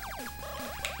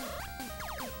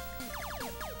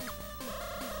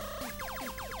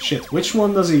 Shit, which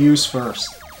one does he use first?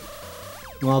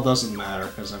 Well, it doesn't matter,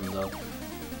 because I'm done.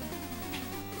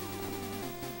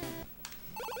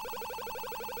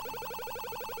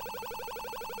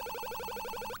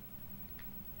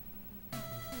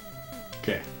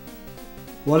 Okay.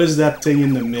 What is that thing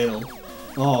in the middle?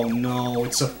 Oh no,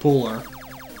 it's a puller.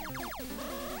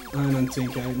 I don't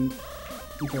think I'm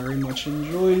very much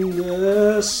enjoying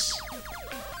this.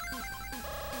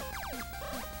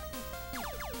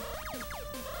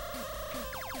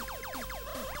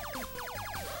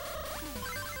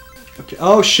 Okay.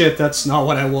 Oh shit, that's not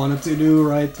what I wanted to do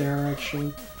right there,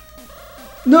 actually.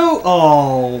 No!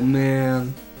 Oh,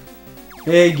 man.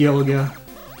 Hey, Gilga.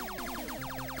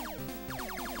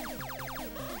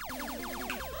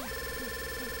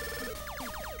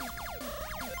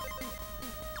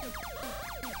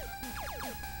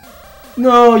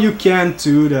 No, you can't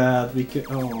do that because...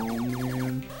 Oh,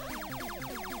 man.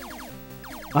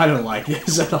 I don't like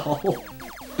this at all.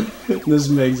 This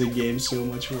makes the game so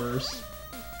much worse.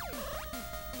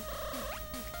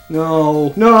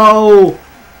 No! No!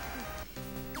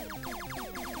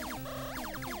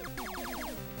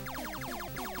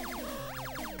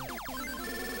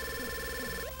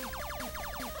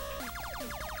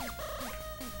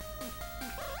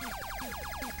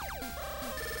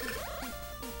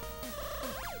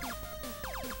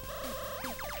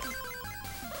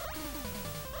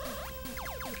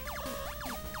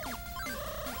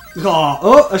 Oh,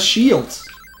 oh, a shield.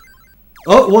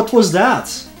 Oh, what was that?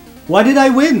 Why did I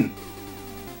win?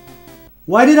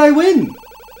 Why did I win?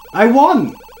 I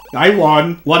won. I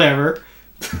won. Whatever.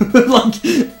 Like...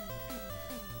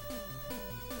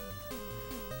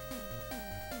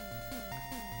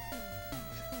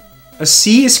 A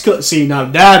C is... See, now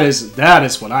that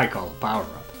is what I call a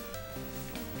power-up.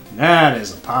 That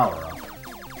is a power-up.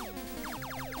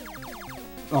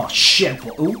 Oh, shit.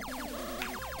 Ooh.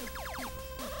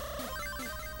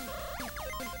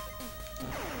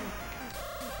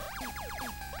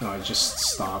 Oh, it just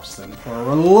stops them for a...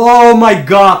 Oh my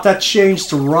god, that changed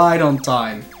to right on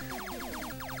time.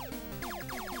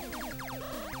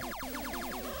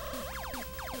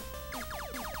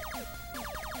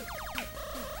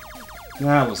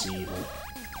 That was evil.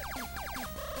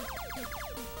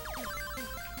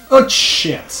 Oh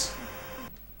shit!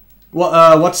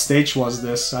 What stage was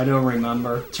this? I don't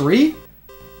remember. 3?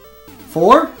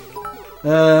 4?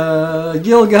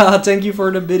 Gilga, thank you for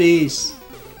the biddies.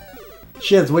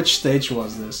 Shit, which stage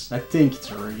was this? I think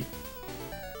 3.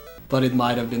 But it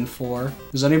might have been 4.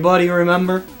 Does anybody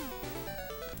remember?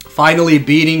 Finally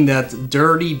beating that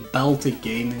dirty Baltic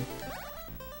gaming.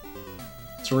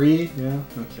 3? Yeah,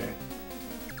 okay.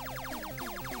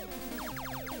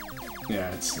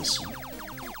 Yeah, it's this one.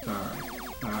 Alright,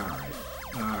 alright,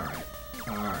 alright,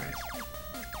 alright,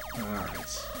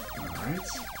 alright, alright.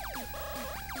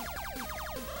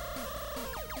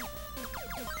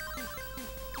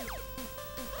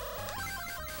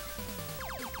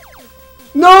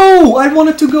 No! I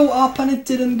wanted to go up and it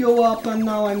didn't go up and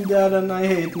now I'm dead and I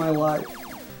hate my life.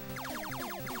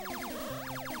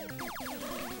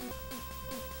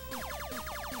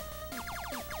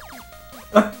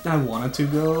 I wanted to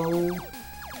go...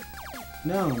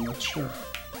 No, I'm not sure.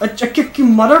 You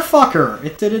motherfucker!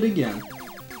 It did it again.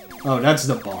 Oh, that's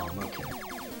the bomb, okay.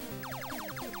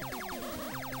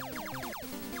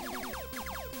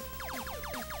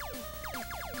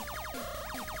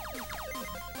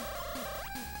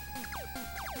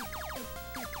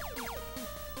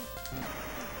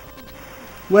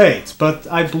 Wait, but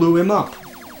I blew him up.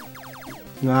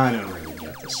 No, I don't really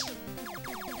get this.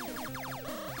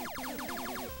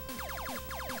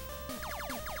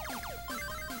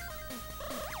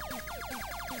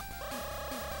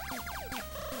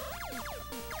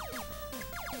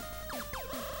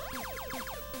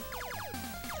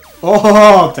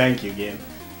 Oh, thank you, game.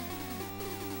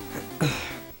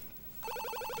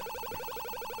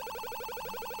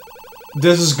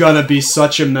 This is gonna be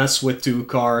such a mess with 2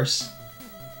 cars.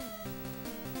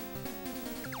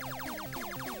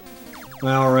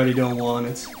 I already don't want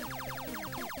it.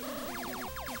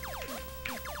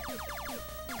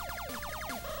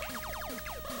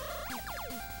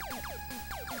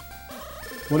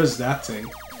 What is that thing?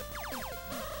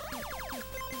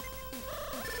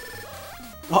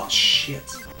 Oh, shit.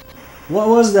 What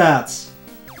was that?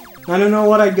 I don't know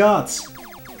what I got.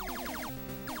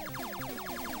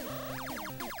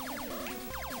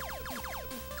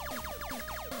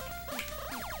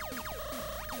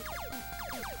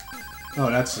 Oh,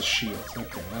 that's the shield.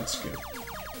 Okay, that's good.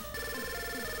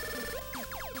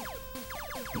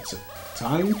 It's a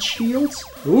time shield?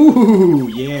 Ooh,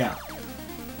 yeah.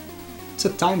 It's a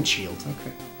time shield,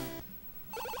 okay.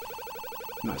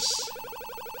 Nice.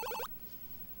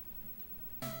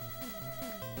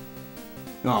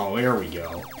 Oh, there we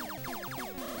go.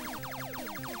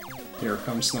 Here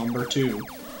comes number 2.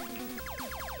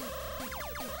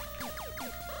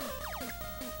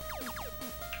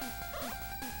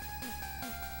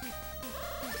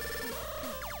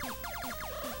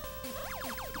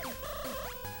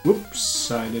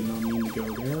 Whoops, I did not mean to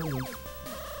go there. But...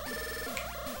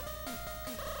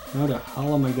 how the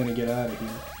hell am I gonna get out of here?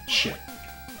 Shit.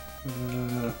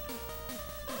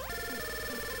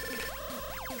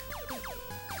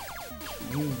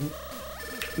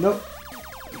 Nope.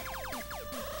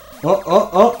 Oh, oh,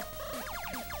 oh!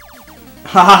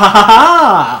 Ha ha ha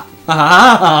ha! Ha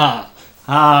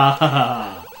ha ha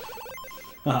ha!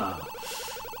 Ha!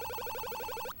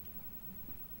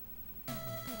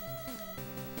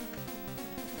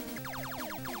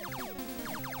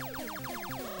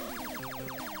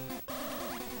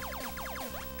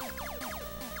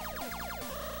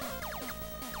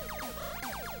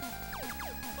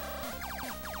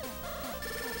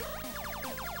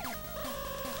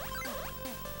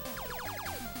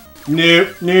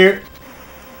 Nope, nope.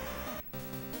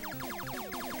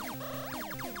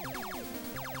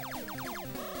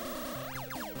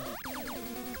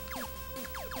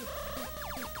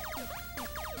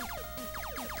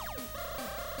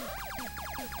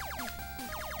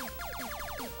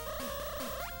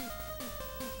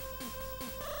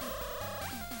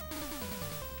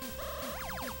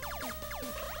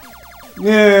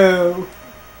 No!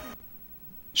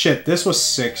 Shit, this was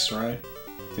 6, right?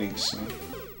 I think so.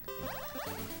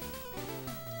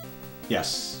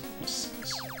 Yes, it was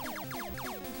 6.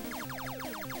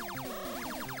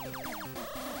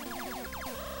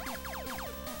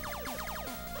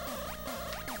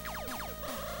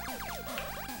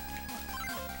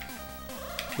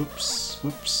 Whoops,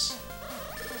 whoops.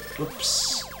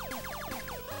 Whoops.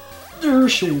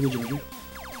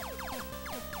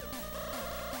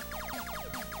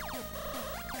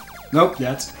 Nope,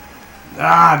 that's...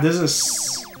 Ah, this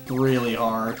is really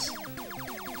hard.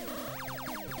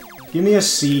 Give me a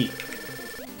C.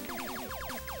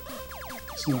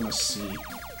 It's not a C.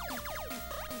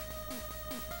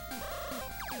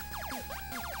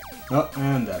 Oh,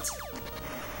 and that's...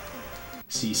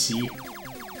 CC.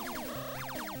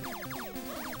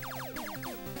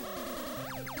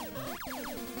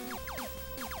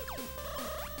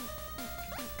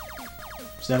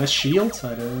 Is that a shield?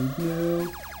 I don't know.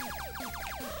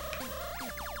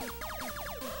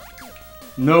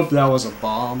 Nope, that was a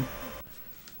bomb.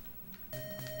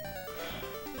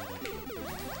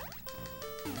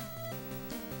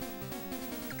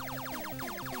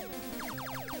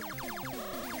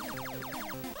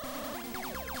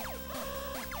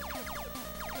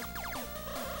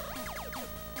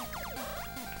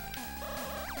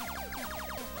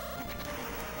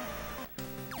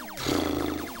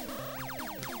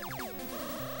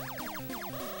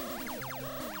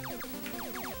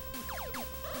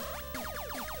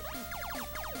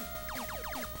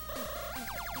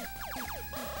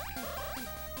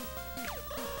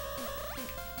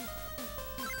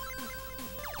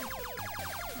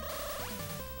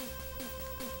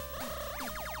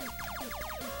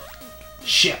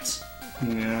 Shit!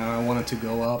 Yeah, I wanted to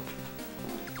go up.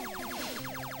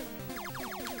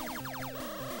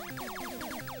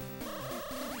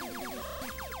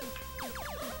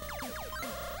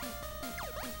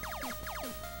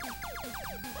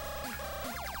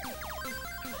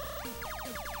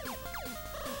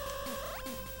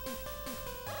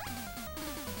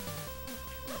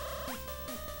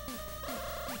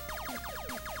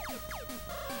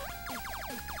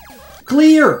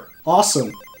 Clear!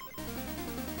 Awesome.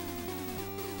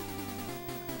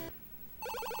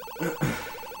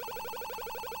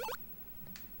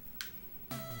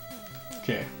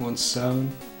 Okay, 1-7.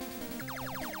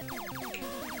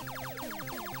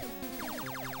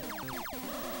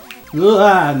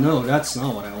 Ah, no, that's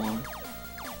not what I want.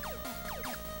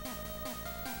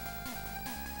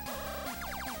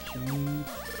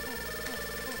 Okay.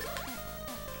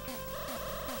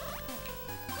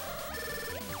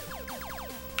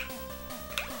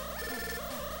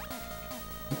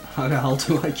 How the hell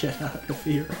do I get out of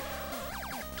here?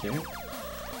 Okay.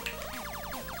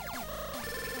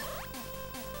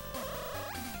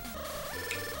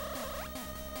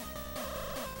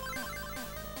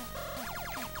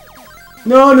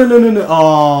 No, no, no, no, no.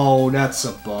 Oh, that's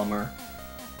a bummer.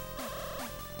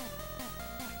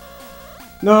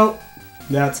 No,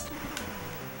 that's...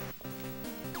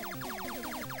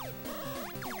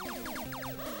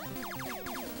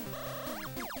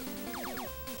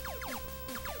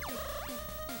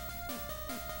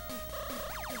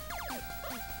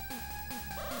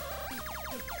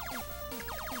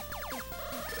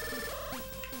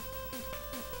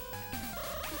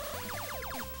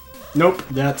 Nope,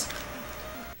 that's...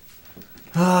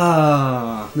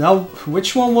 Ah, now,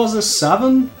 which one was a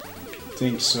 7? I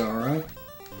think so, right?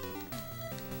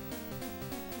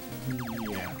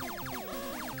 Yeah.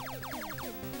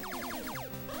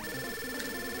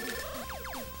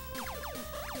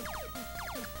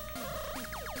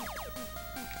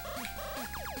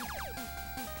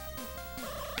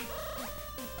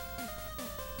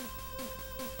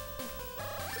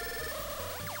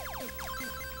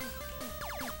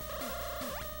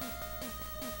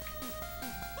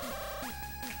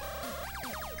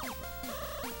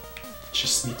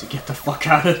 Just need to get the fuck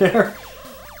out of there.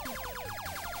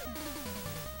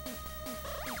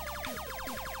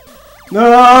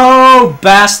 No,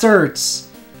 bastards!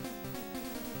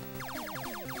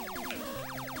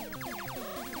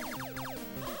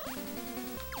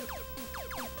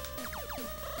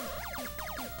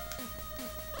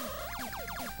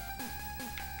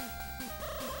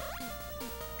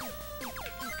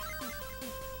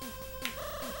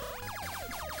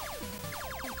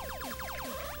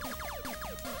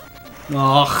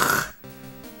 Ugh.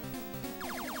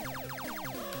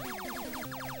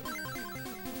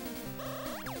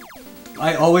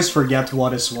 I always forget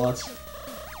what is what.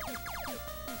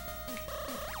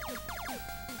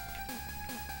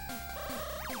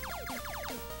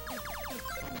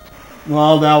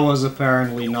 Well, that was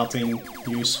apparently nothing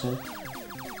useful.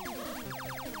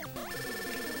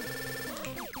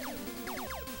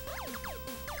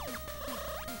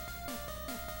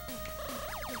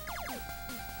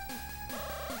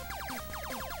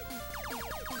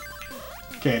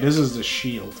 Okay, this is the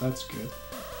shield. That's good.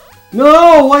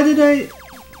 No! Why did I...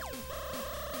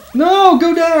 No!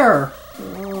 Go there!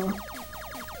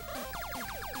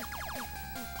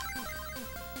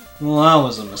 Well, that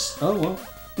was a mistake. Oh, well.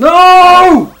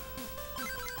 No!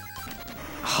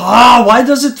 Ah, why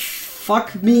does it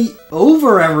fuck me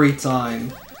over every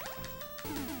time?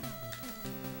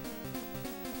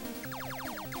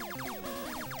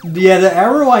 Yeah, the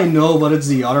arrow I know, but it's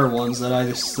the other ones that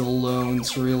I still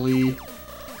don't really...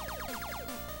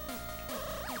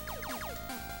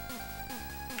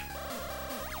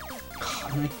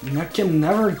 I can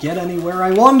never get anywhere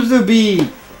I want to be!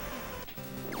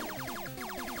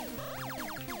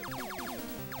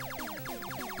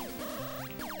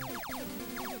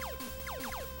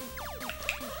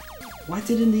 Why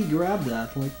didn't he grab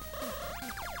that? Like...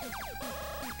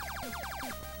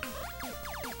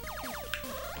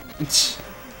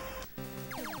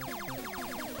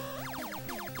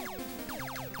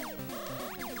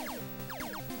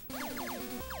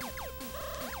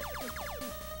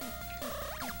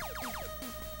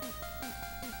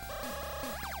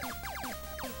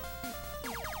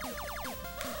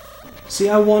 See,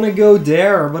 I want to go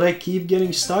there, but I keep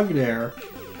getting stuck there.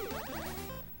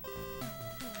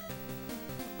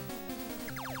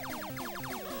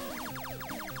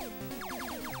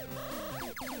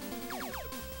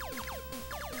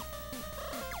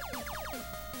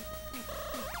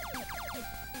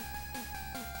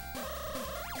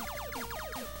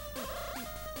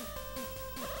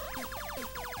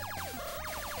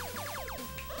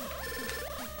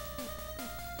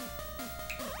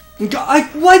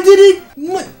 Why did it?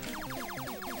 What?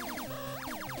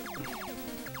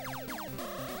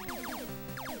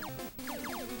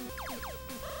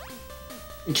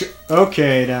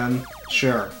 Okay then,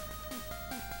 sure.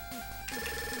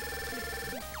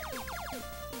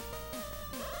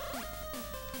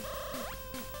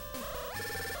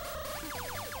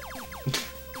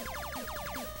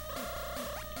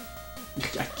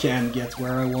 I can't get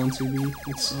where I want to be.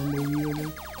 It's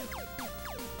unbelievable.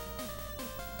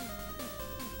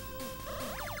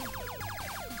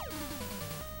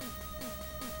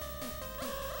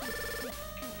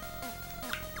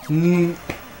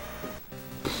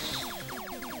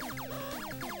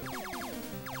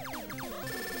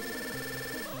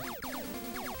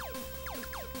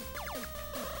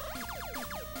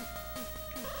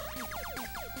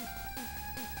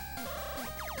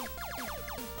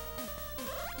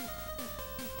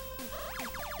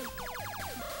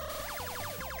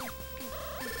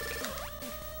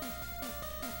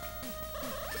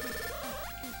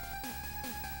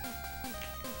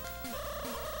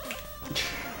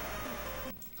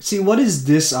 See, what is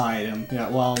this item? Yeah,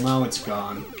 well, now it's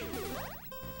gone.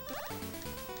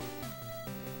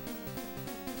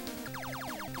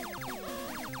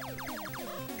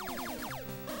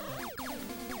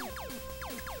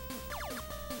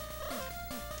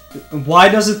 Why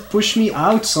does it push me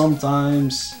out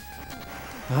sometimes?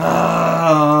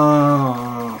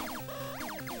 Ah,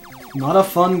 not a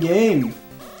fun game.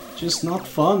 Just not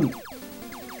fun.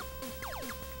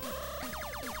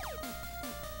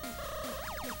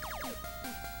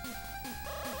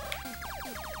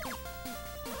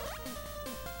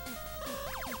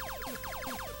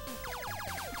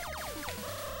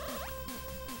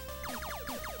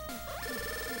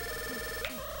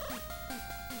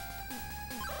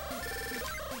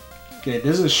 Okay,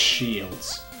 this is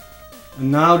shields.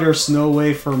 And now there's no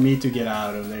way for me to get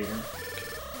out of there.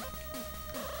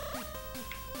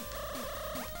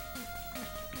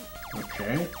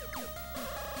 Okay.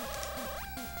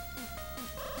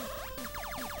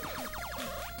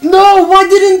 No! Why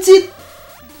didn't it?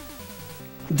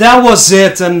 That was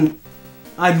it, and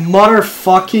I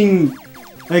motherfucking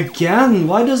again.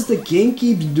 Why does the game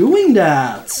keep doing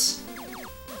that?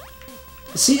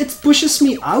 See, it pushes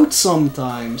me out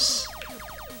sometimes.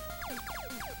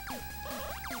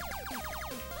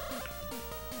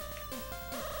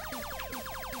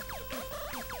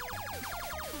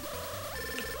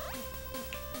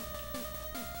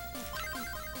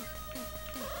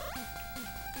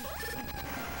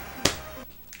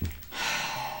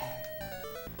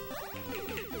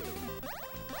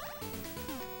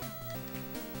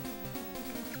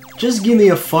 Just give me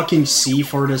a fucking C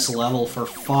for this level, for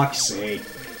fuck's sake.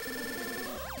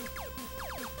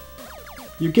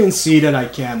 You can see that I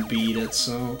can't beat it,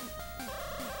 so...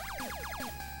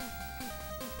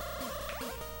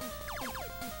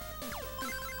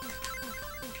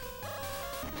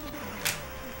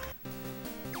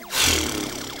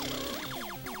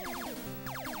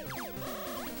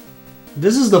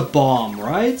 This is the bomb,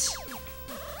 right?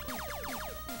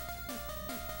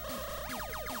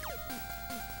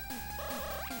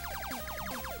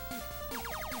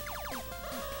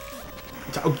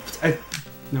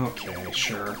 Okay,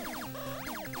 sure.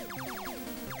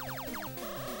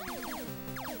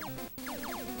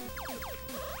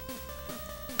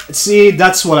 See,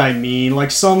 that's what I mean.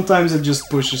 Like, sometimes it just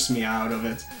pushes me out of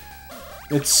it.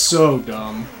 It's so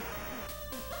dumb.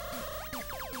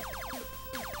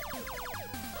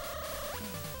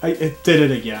 It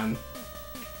did it again.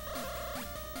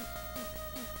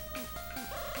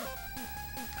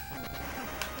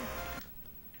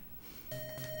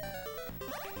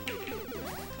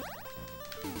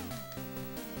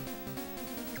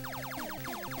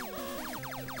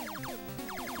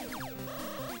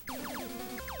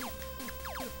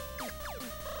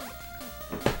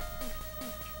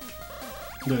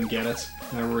 Don't get it.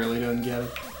 I really don't get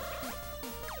it.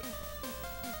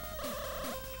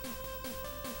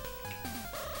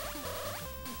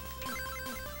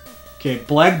 Okay,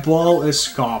 black ball is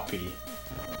copy.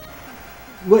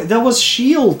 Wait, that was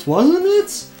shield, wasn't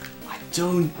it? I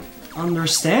don't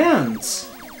understand.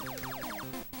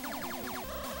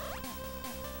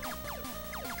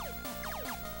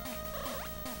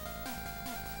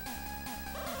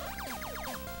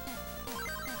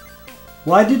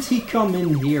 Why did he come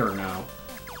in here now?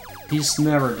 He's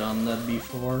never done that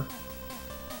before.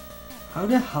 How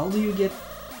the hell do you get...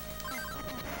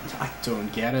 I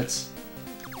don't get it.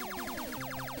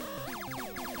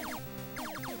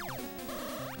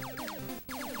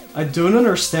 I don't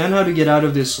understand how to get out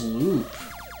of this loop.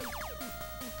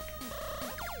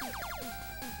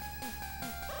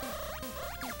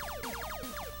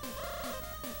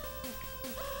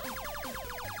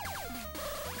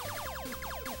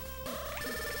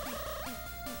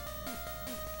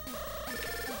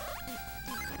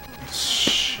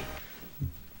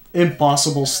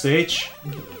 Impossible stage.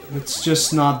 It's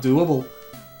just not doable.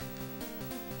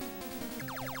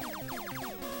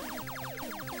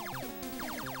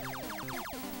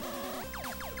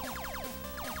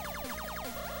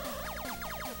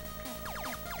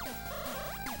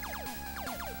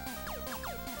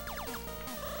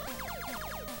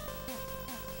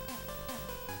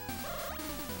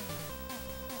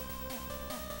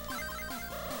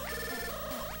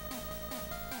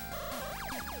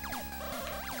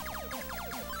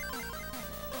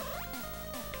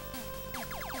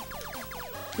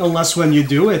 Unless when you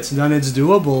do it, then it's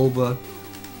doable,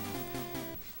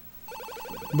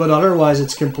 but otherwise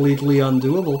it's completely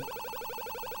undoable.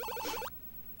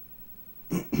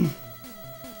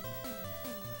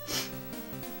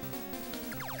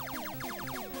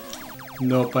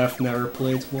 Nope, I've never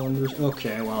played Wonders.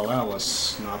 Okay, well that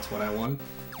was not what I wanted.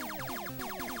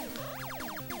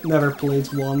 Never played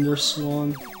Wonder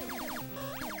Swan.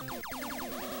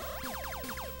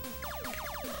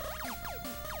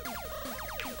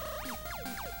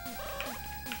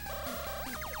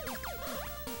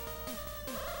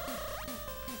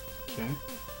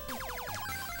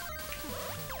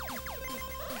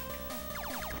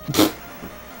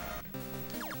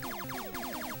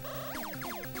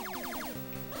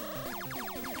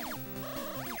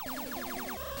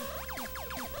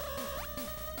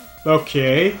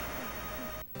 Okay.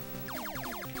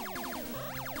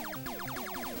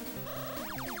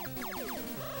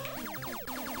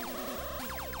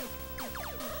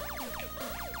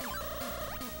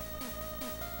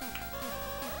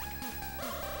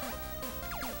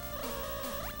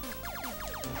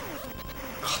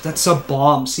 Oh, that's a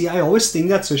bomb. See, I always think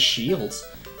that's a shield.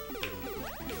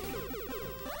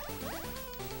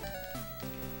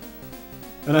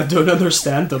 And I don't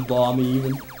understand the bomb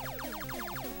even.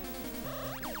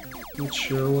 Not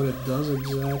sure what it does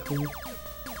exactly.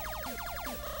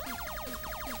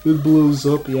 It blows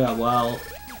up, yeah, wow.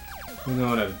 I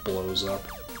know that it blows up.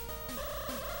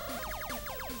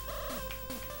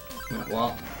 Yeah,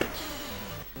 well.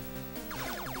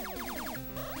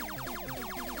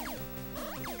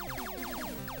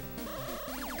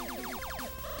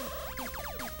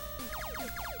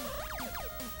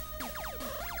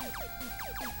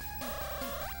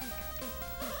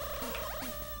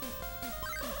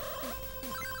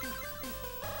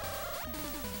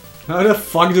 How the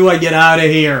fuck do I get out of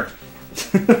here?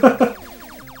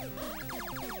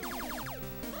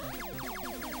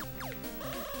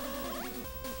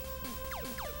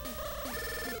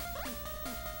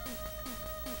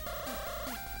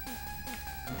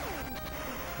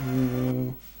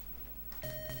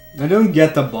 I don't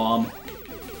get the bomb.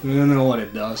 I don't know what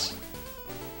it does.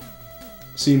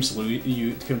 Seems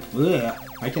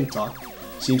I can talk.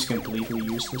 Seems completely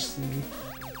useless to me.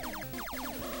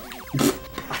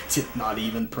 did not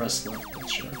even press left, but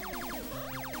sure.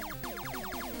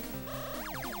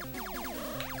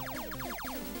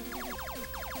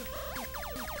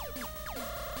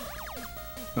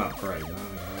 Oh, right. Oh,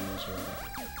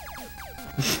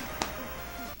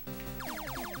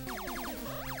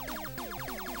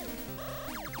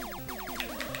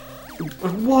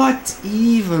 yeah, what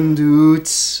even, dude?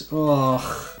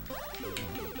 Ugh.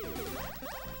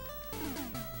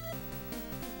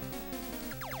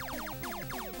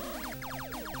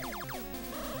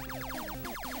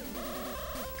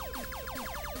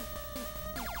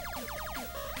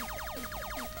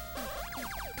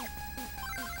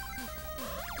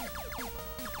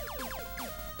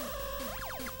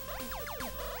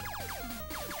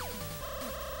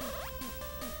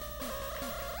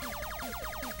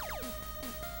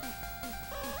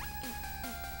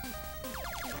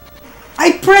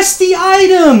 I pressed the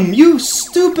item! You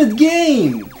stupid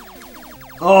game!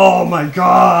 Oh my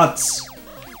god!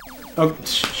 Oh,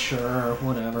 sure,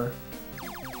 whatever.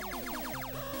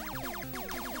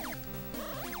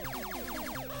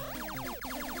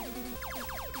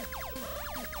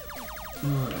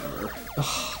 Whatever.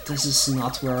 Ugh, this is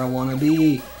not where I want to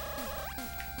be.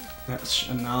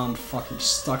 And now I'm fucking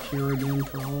stuck here again,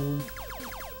 probably.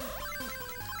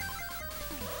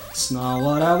 It's not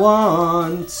what I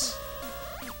want.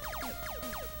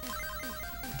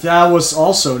 That was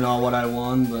also not what I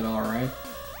want, but alright.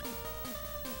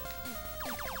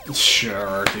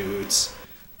 Sure, dudes.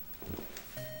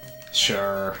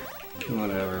 Sure.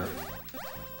 Whatever.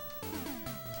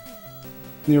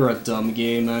 You're a dumb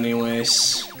game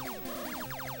anyways.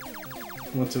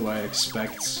 What do I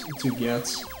expect to get?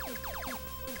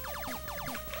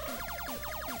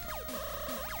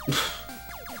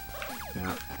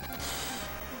 Yeah.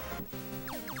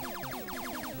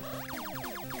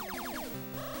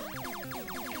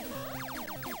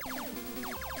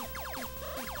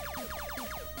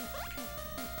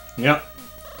 Yep.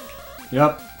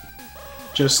 Yep.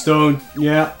 Just don't.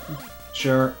 Yeah.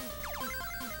 Sure.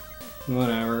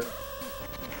 Whatever.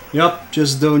 Yep.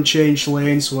 Just don't change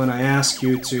lanes when I ask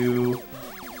you to.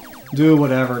 Do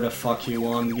whatever the fuck you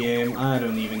want, game. I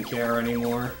don't even care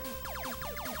anymore.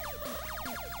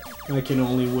 I can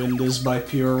only win this by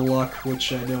pure luck,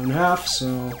 which I don't have,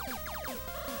 so...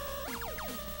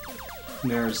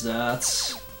 There's that.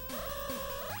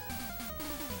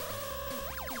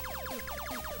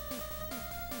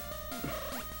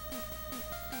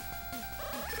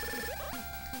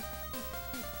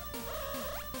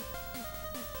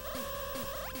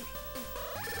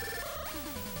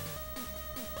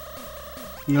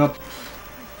 Nope.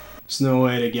 There's no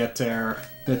way to get there.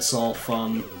 It's all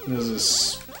fun. This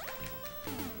is...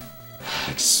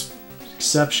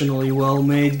 exceptionally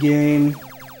well-made game.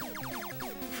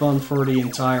 Fun for the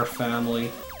entire family.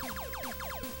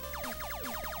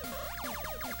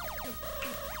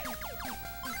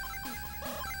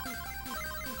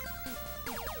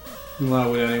 Why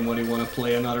would anybody want to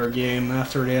play another game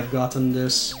after they have gotten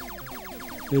this?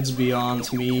 It's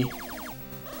beyond me.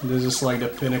 This is like the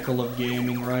pinnacle of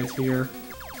gaming right here.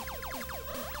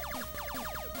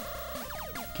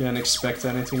 Can't expect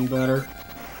anything better.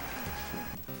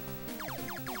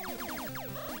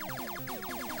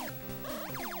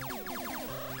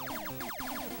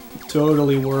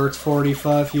 Totally worth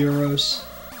 45 euros.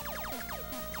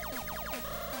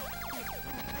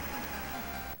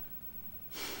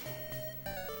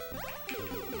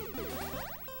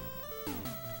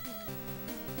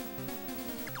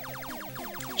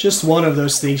 Just one of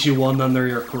those things you want under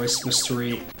your Christmas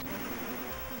tree.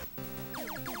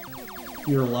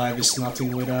 Your life is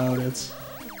nothing without it.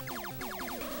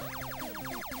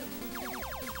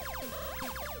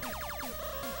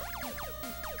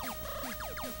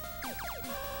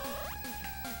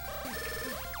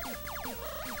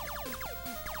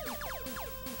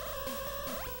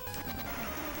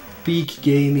 Peak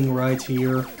gaming right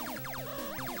here.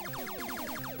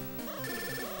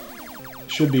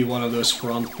 Should be one of those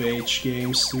front page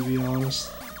games, to be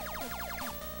honest.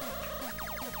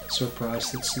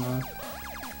 Surprised it's not.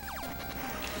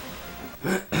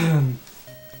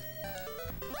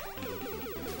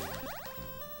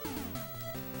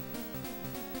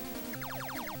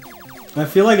 I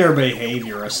feel like their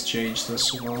behavior has changed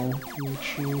as well,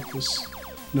 actually, because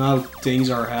now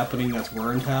things are happening that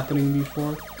weren't happening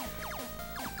before.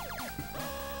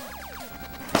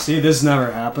 See, this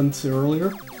never happened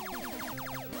earlier.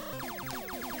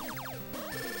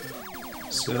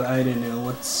 So I don't know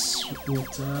what's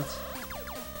with that.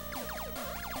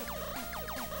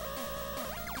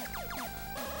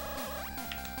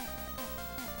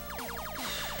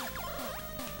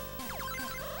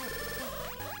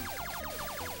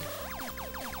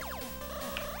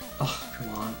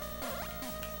 on.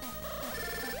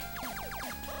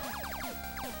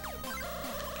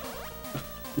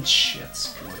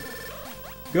 Shit, come on.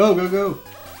 Go, go, go!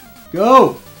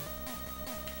 Go!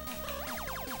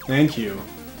 Thank you.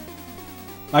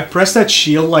 I pressed that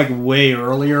shield like way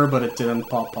earlier, but it didn't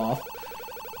pop off.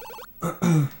 Let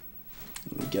me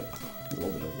get a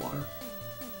little bit of water.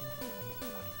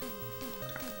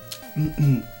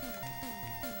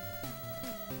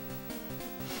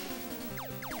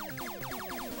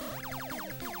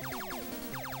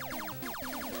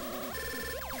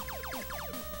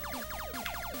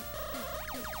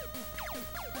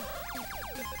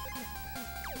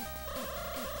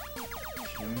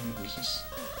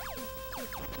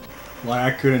 Well,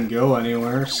 I couldn't go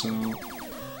anywhere, so...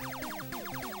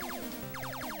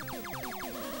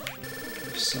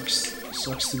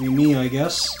 Sucks to be me, I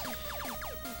guess.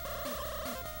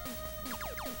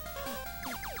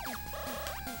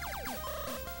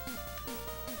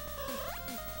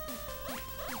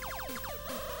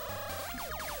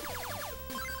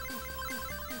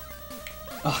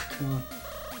 Oh, come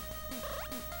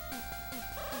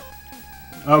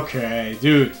on. Okay,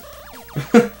 dude.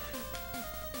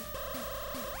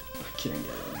 Can't get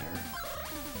in there.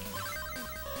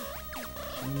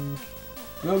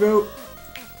 No go.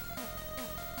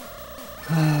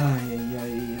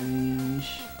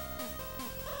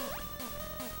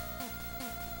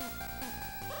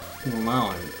 Come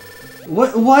on.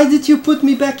 What? Why did you put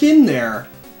me back in there?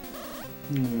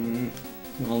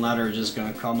 Well, now they're just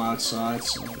gonna come outside,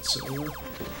 so it's over.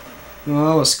 Well,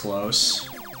 that was close.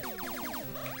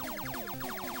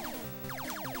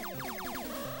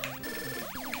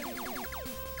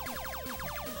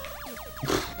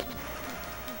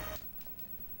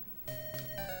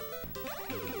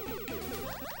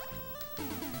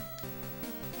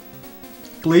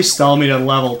 Please tell me that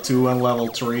level 2 and level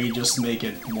 3 just make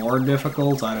it more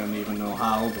difficult. I don't even know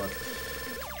how, but...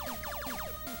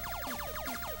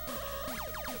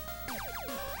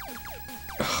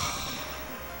 I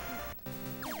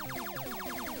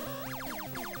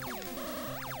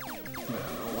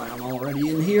don't know why I'm already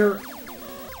in here.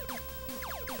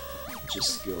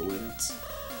 Just go with it.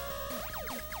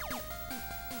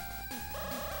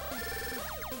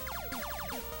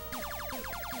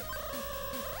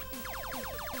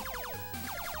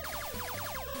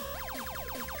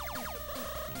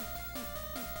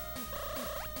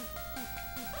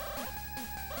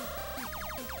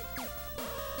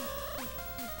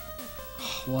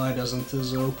 Why doesn't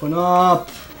this open up?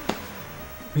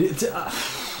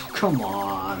 Come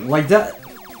on, like that.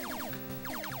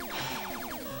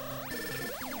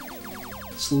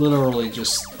 It's literally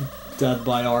just dead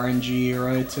by RNG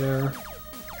right there.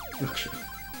 Okay.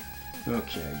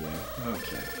 Okay, yeah,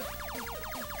 okay.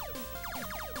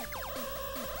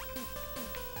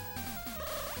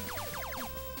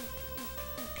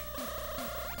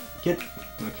 Get...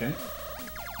 okay.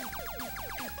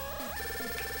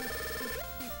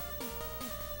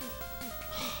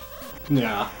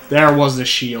 Yeah, there was the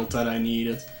shield that I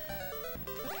needed.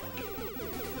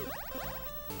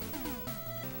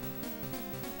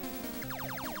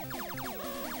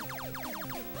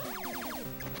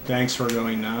 Thanks for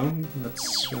going now.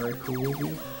 That's very cool of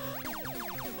you.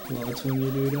 Love it when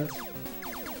you do that.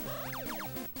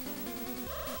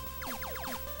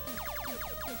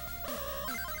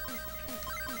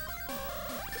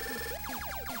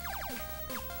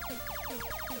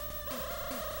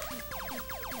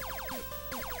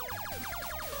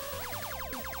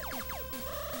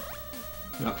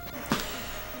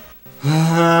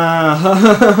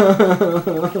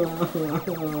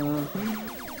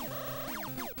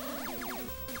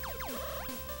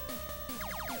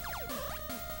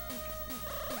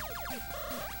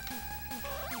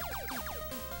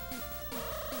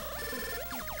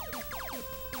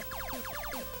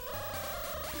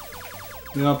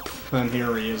 Yep, and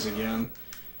here he is again.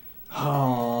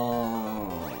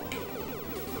 Oh.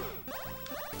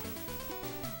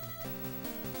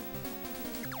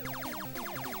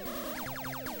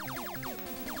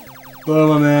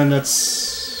 Well, man,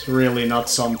 that's really not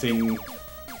something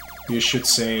you should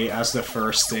say as the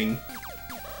first thing.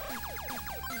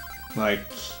 Like...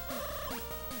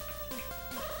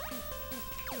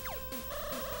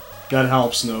 that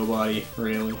helps nobody,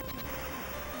 really.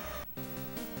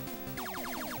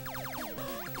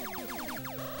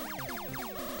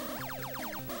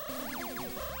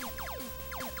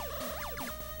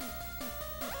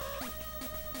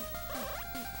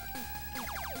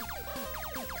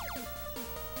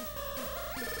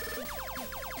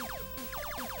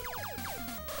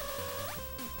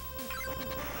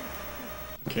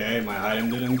 Okay, my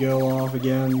item didn't go off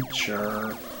again,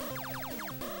 sure.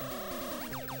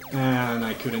 And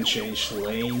I couldn't change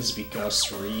lanes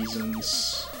because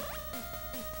reasons.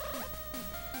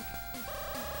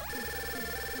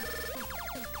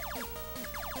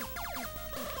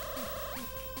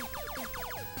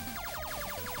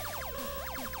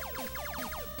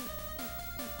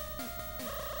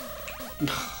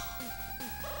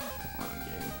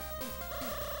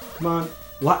 Come on.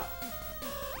 What?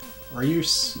 Are you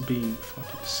being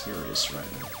fucking serious right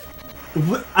now?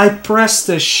 What? I pressed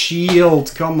the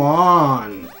shield. Come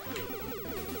on.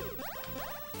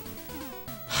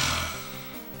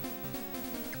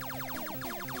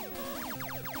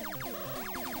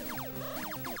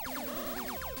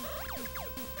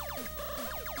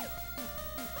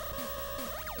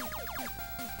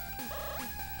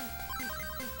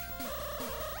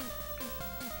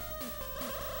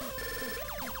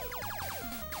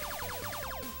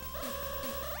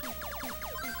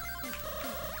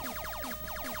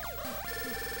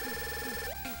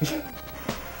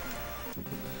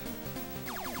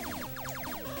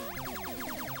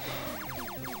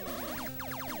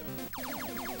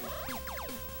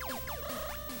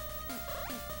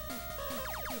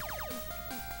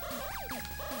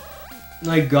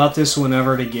 I got this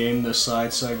whenever the game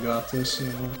decides I got this, you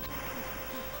know.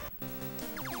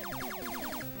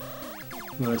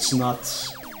 But it's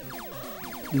not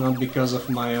because of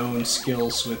my own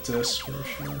skills with this, for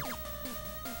sure.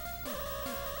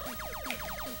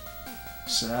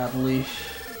 Sadly.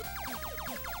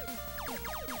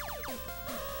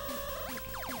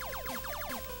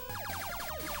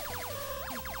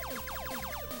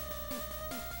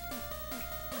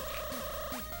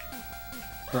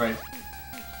 Right.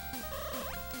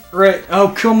 Right,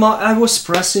 oh come on, I was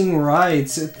pressing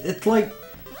right. It like,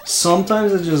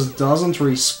 sometimes it just doesn't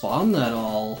respawn at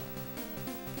all.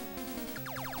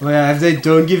 Oh yeah, if they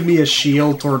don't give me a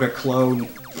shield or the clone.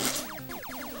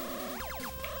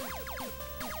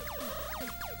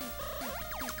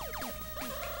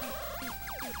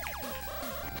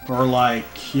 Or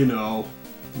like, you know,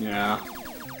 yeah,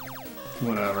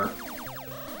 whatever.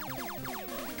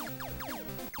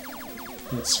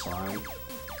 It's fine.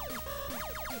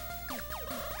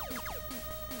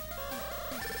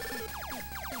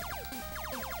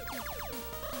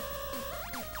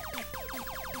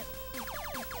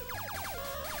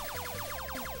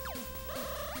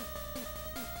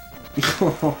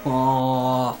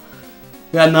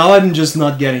 Yeah, now I'm just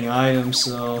not getting items,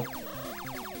 so...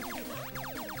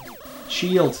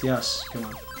 Shield, yes, come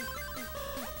on.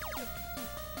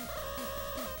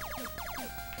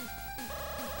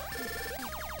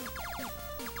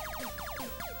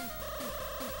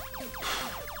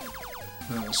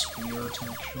 That was weird,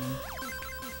 actually.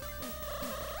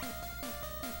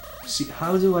 See,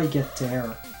 how do I get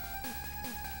there?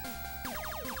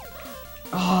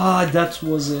 Ah, that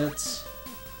was it.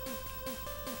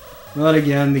 But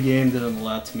again, the game didn't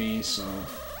let me, so...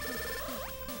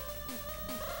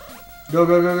 Go,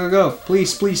 go, go, go, go!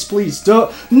 Please, please, please, don't...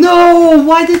 No!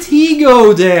 Why did he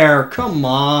go there? Come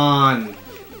on!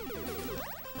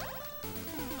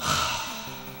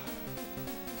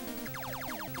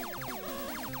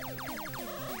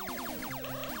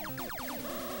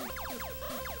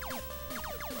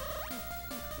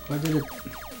 Why did it...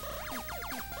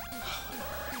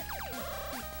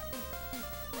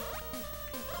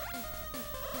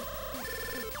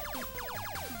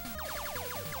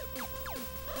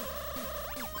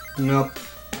 Nope.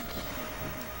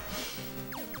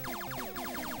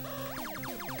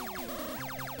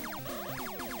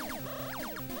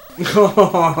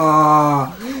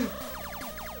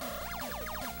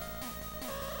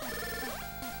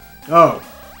 Oh.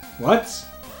 What?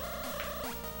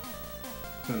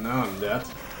 Oh, now I'm dead.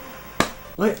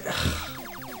 What?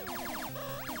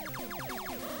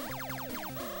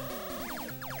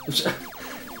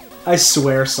 I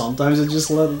swear sometimes it just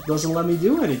doesn't let me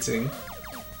do anything.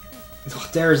 Oh,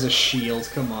 there's a shield,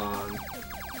 come on.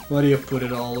 Why do you put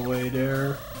it all the way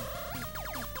there?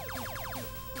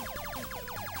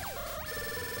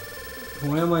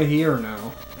 Why am I here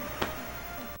now?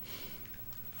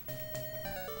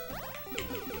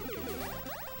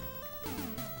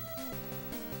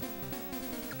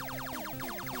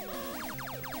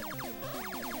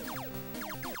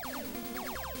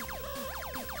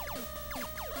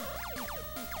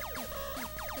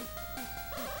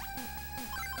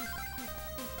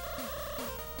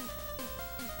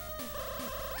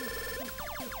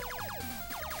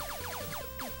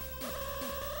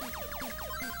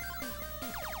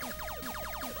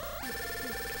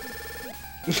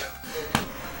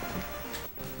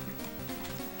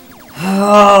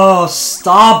 Oh,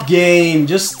 stop game!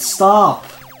 Just stop!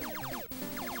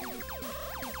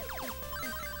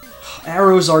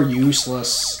 Arrows are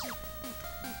useless.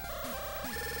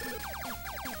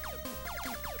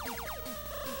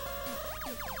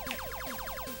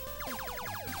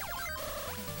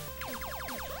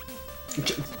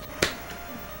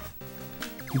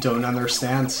 Don't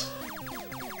understand.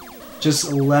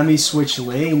 Just let me switch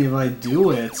lane if I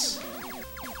do it.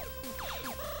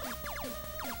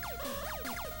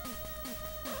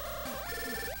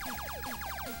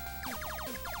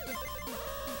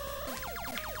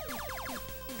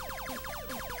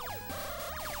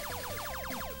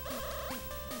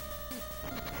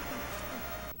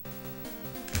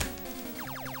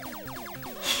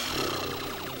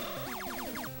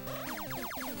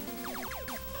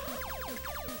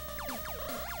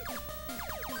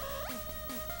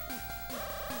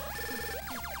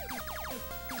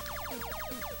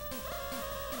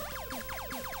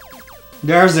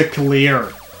 There's a clear.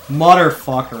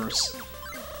 Motherfuckers.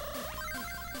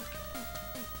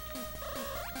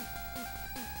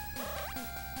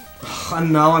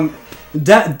 And now I'm...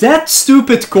 That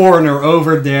stupid corner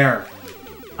over there.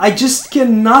 I just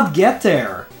cannot get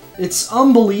there. It's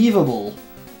unbelievable.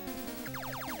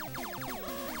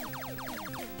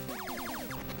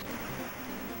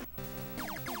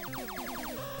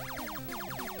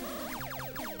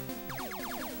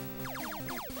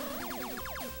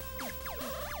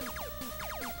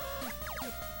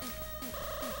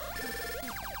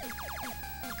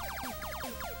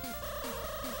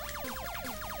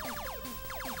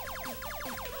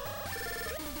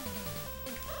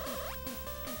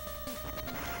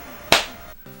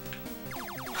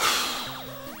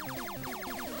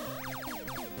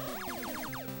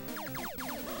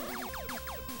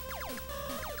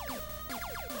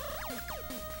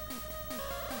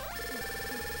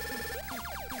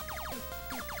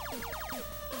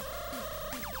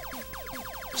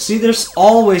 See, there's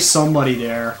always somebody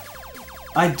there.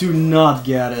 I do not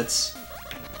get it.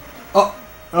 Oh,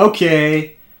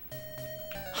 okay.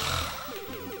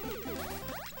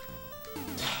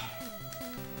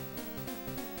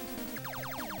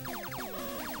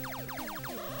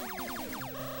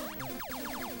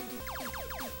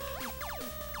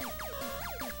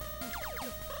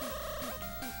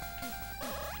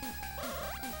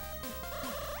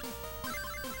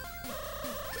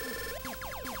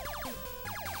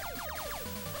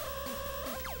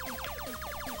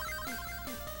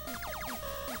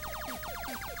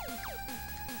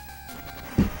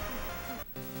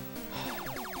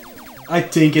 I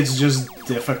think it's just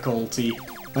difficulty.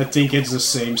 I think it's the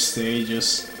same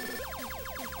stages.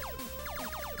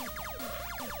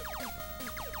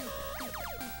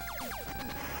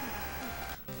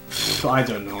 I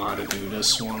don't know how to do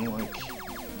this one, like...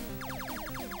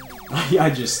 I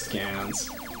just can't.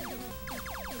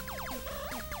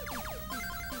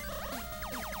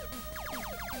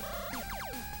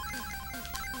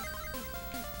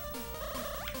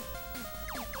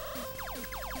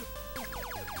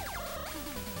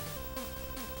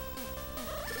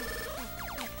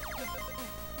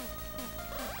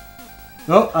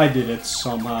 Oh, I did it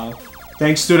somehow.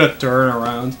 Thanks to the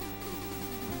turnaround.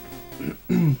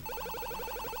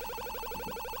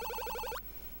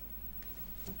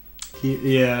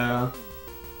 Yeah.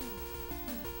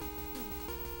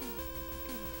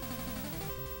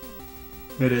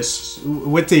 It is.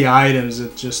 With the items,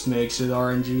 it just makes it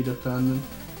RNG dependent.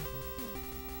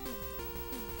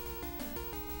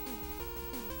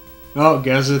 Oh,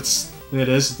 guess it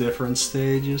is different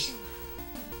stages.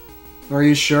 Are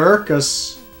you sure?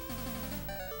 Cause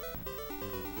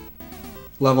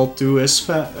level 2 is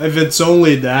fat. If it's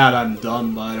only that, I'm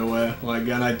done, by the way. Like,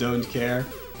 and I don't care.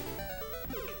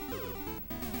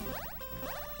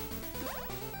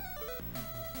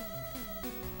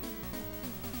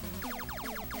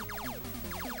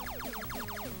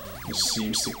 It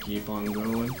seems to keep on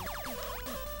going.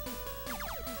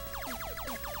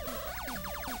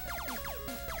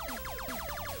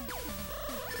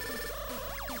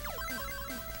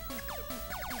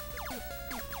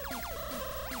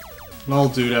 I'll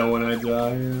do that when I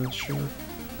die, yeah, sure.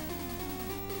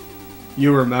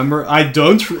 You remember? I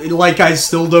don't, like, I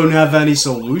still don't have any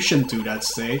solution to that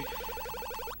state.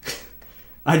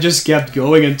 I just kept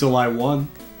going until I won.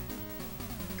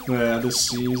 Yeah, the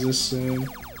sea is the same.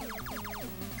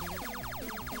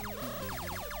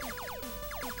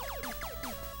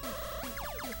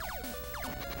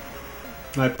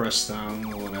 I pressed down,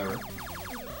 or whatever.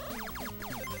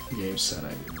 Game said I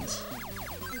didn't.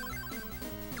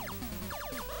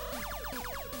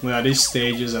 Yeah, these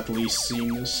stages at least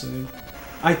seem the same.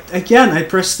 I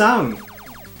pressed down!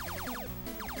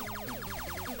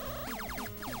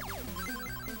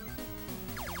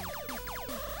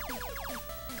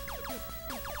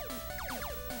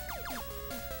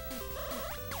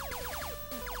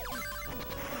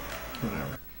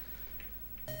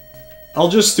 I'll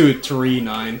just do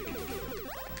 3-9.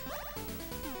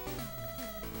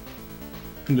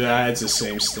 Yeah, it's the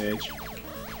same stage.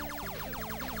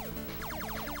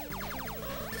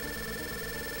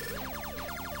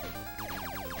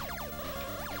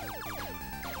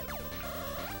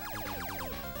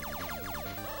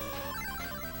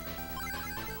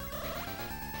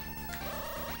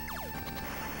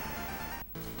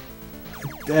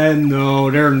 And no,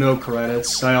 there are no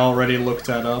credits. I already looked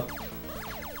that up.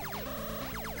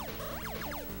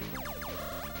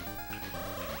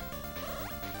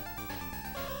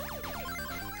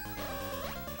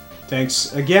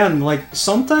 Thanks. Again, like,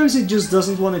 sometimes it just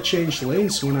doesn't want to change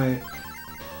lanes when I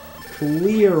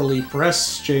clearly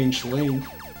press change lane.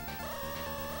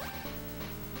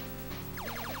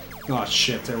 Oh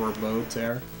shit, they were both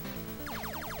there.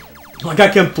 Like, I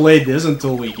can play this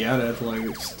until we get it, like,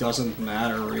 it doesn't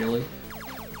matter, really.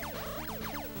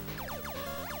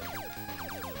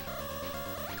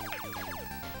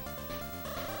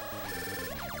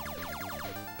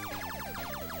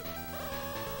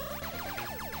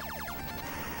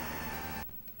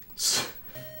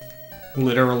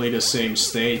 Literally the same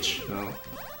stage, oh.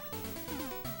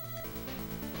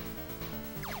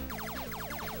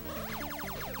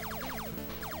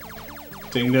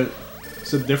 Think that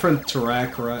it's a different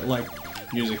track, right? Like,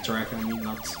 music track, I mean,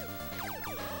 not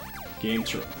game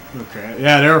track. Okay,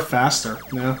 yeah, they're faster,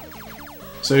 yeah.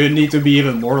 So you need to be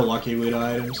even more lucky with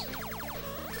items.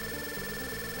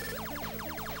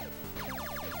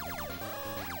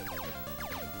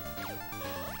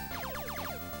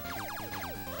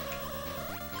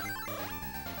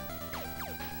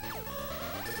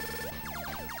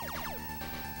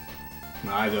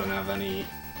 I don't have any...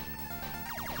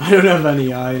 I don't have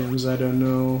any items, I don't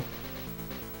know.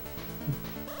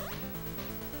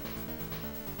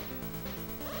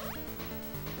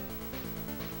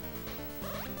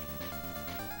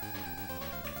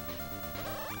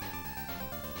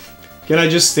 Can I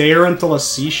just stay here until a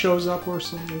C shows up or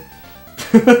something?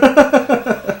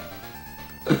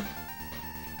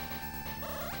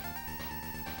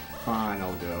 Fine,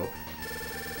 I'll go.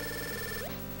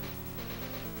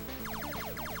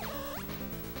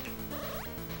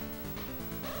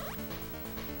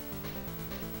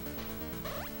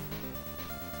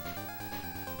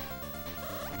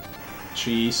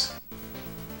 Jeez.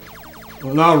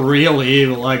 Well, not really,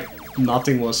 but, like,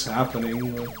 nothing was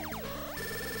happening. But...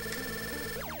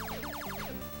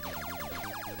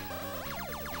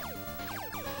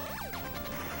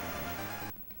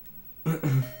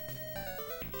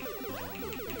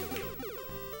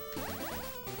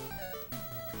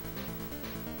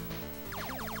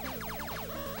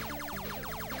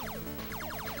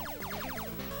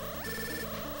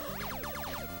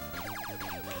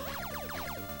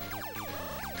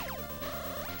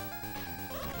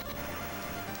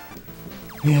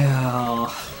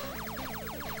 Yeah.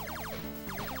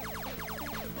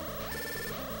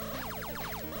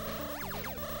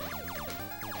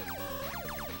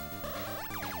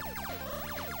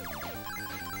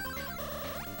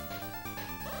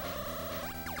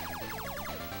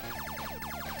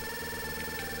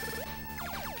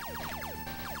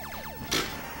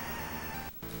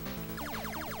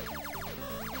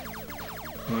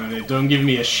 They don't give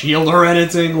me a shield or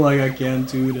anything, like I can't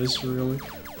do this really.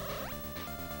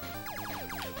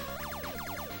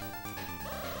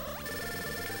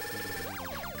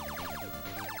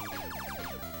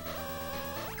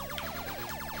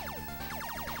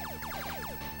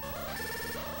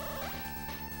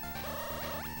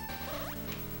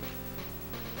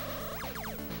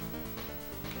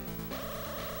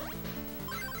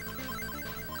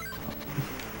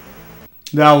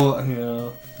 That will, yeah,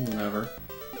 whatever.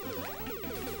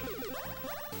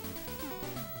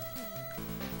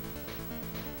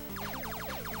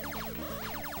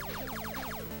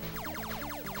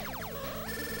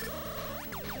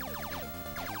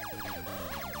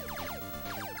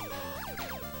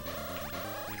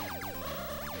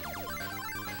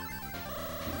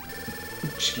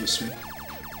 Excuse me.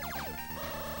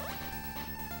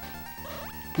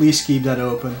 Please keep that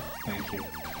open. Thank you.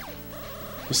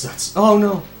 Because that's... Oh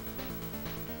no!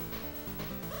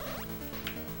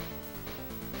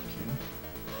 Okay.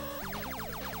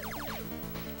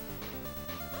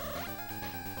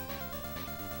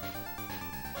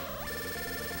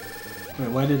 Wait,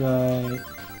 why did I...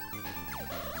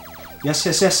 Yes,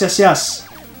 yes, yes, yes, yes!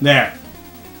 There!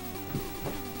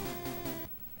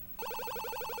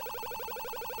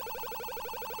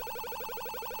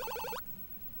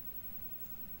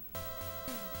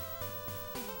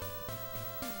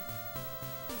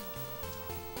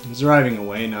 He's driving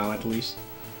away now, at least.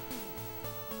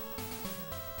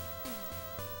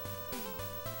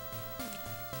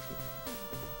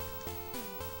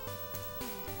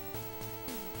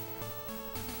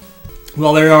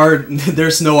 Well,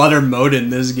 there's no other mode in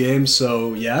this game,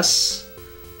 so yes.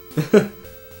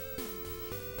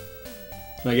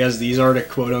 I guess these are the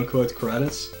quote-unquote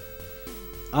credits.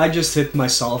 I just hit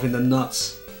myself in the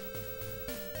nuts.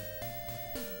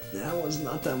 That was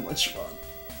not that much fun.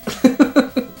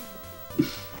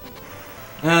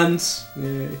 And...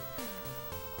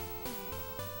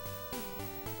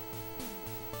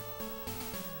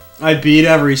 I beat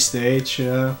every stage,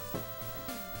 yeah.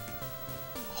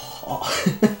 Oh,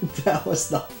 that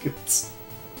was not good.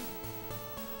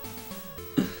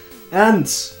 And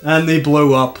they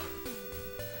blew up.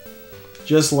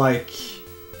 Just like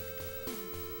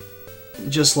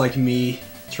me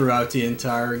throughout the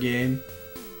entire game.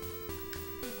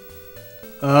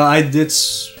 I did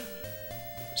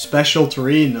Special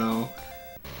 3, no.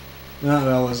 No,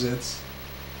 that was it.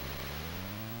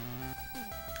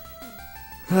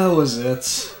 That was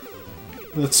it.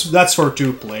 That's for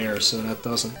 2 players, so that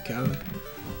doesn't count.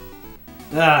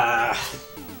 Ah,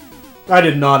 I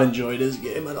did not enjoy this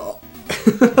game at all.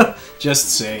 Just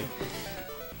saying.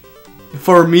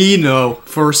 For me, no.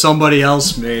 For somebody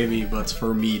else, maybe, but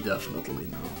for me, definitely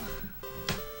no.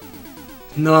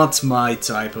 Not my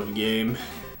type of game.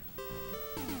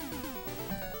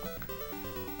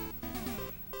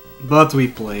 But we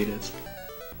played it.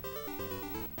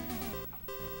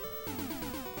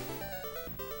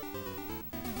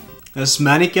 Has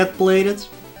Manicat played it?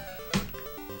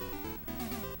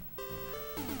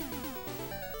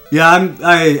 Yeah,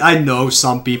 I know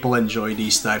some people enjoy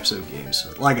these types of games,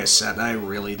 but like I said, I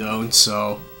really don't,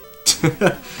 so...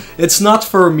 It's not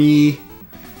for me.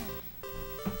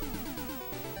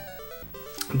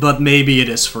 But maybe it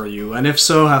is for you, and if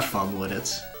so, have fun with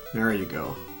it. There you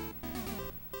go.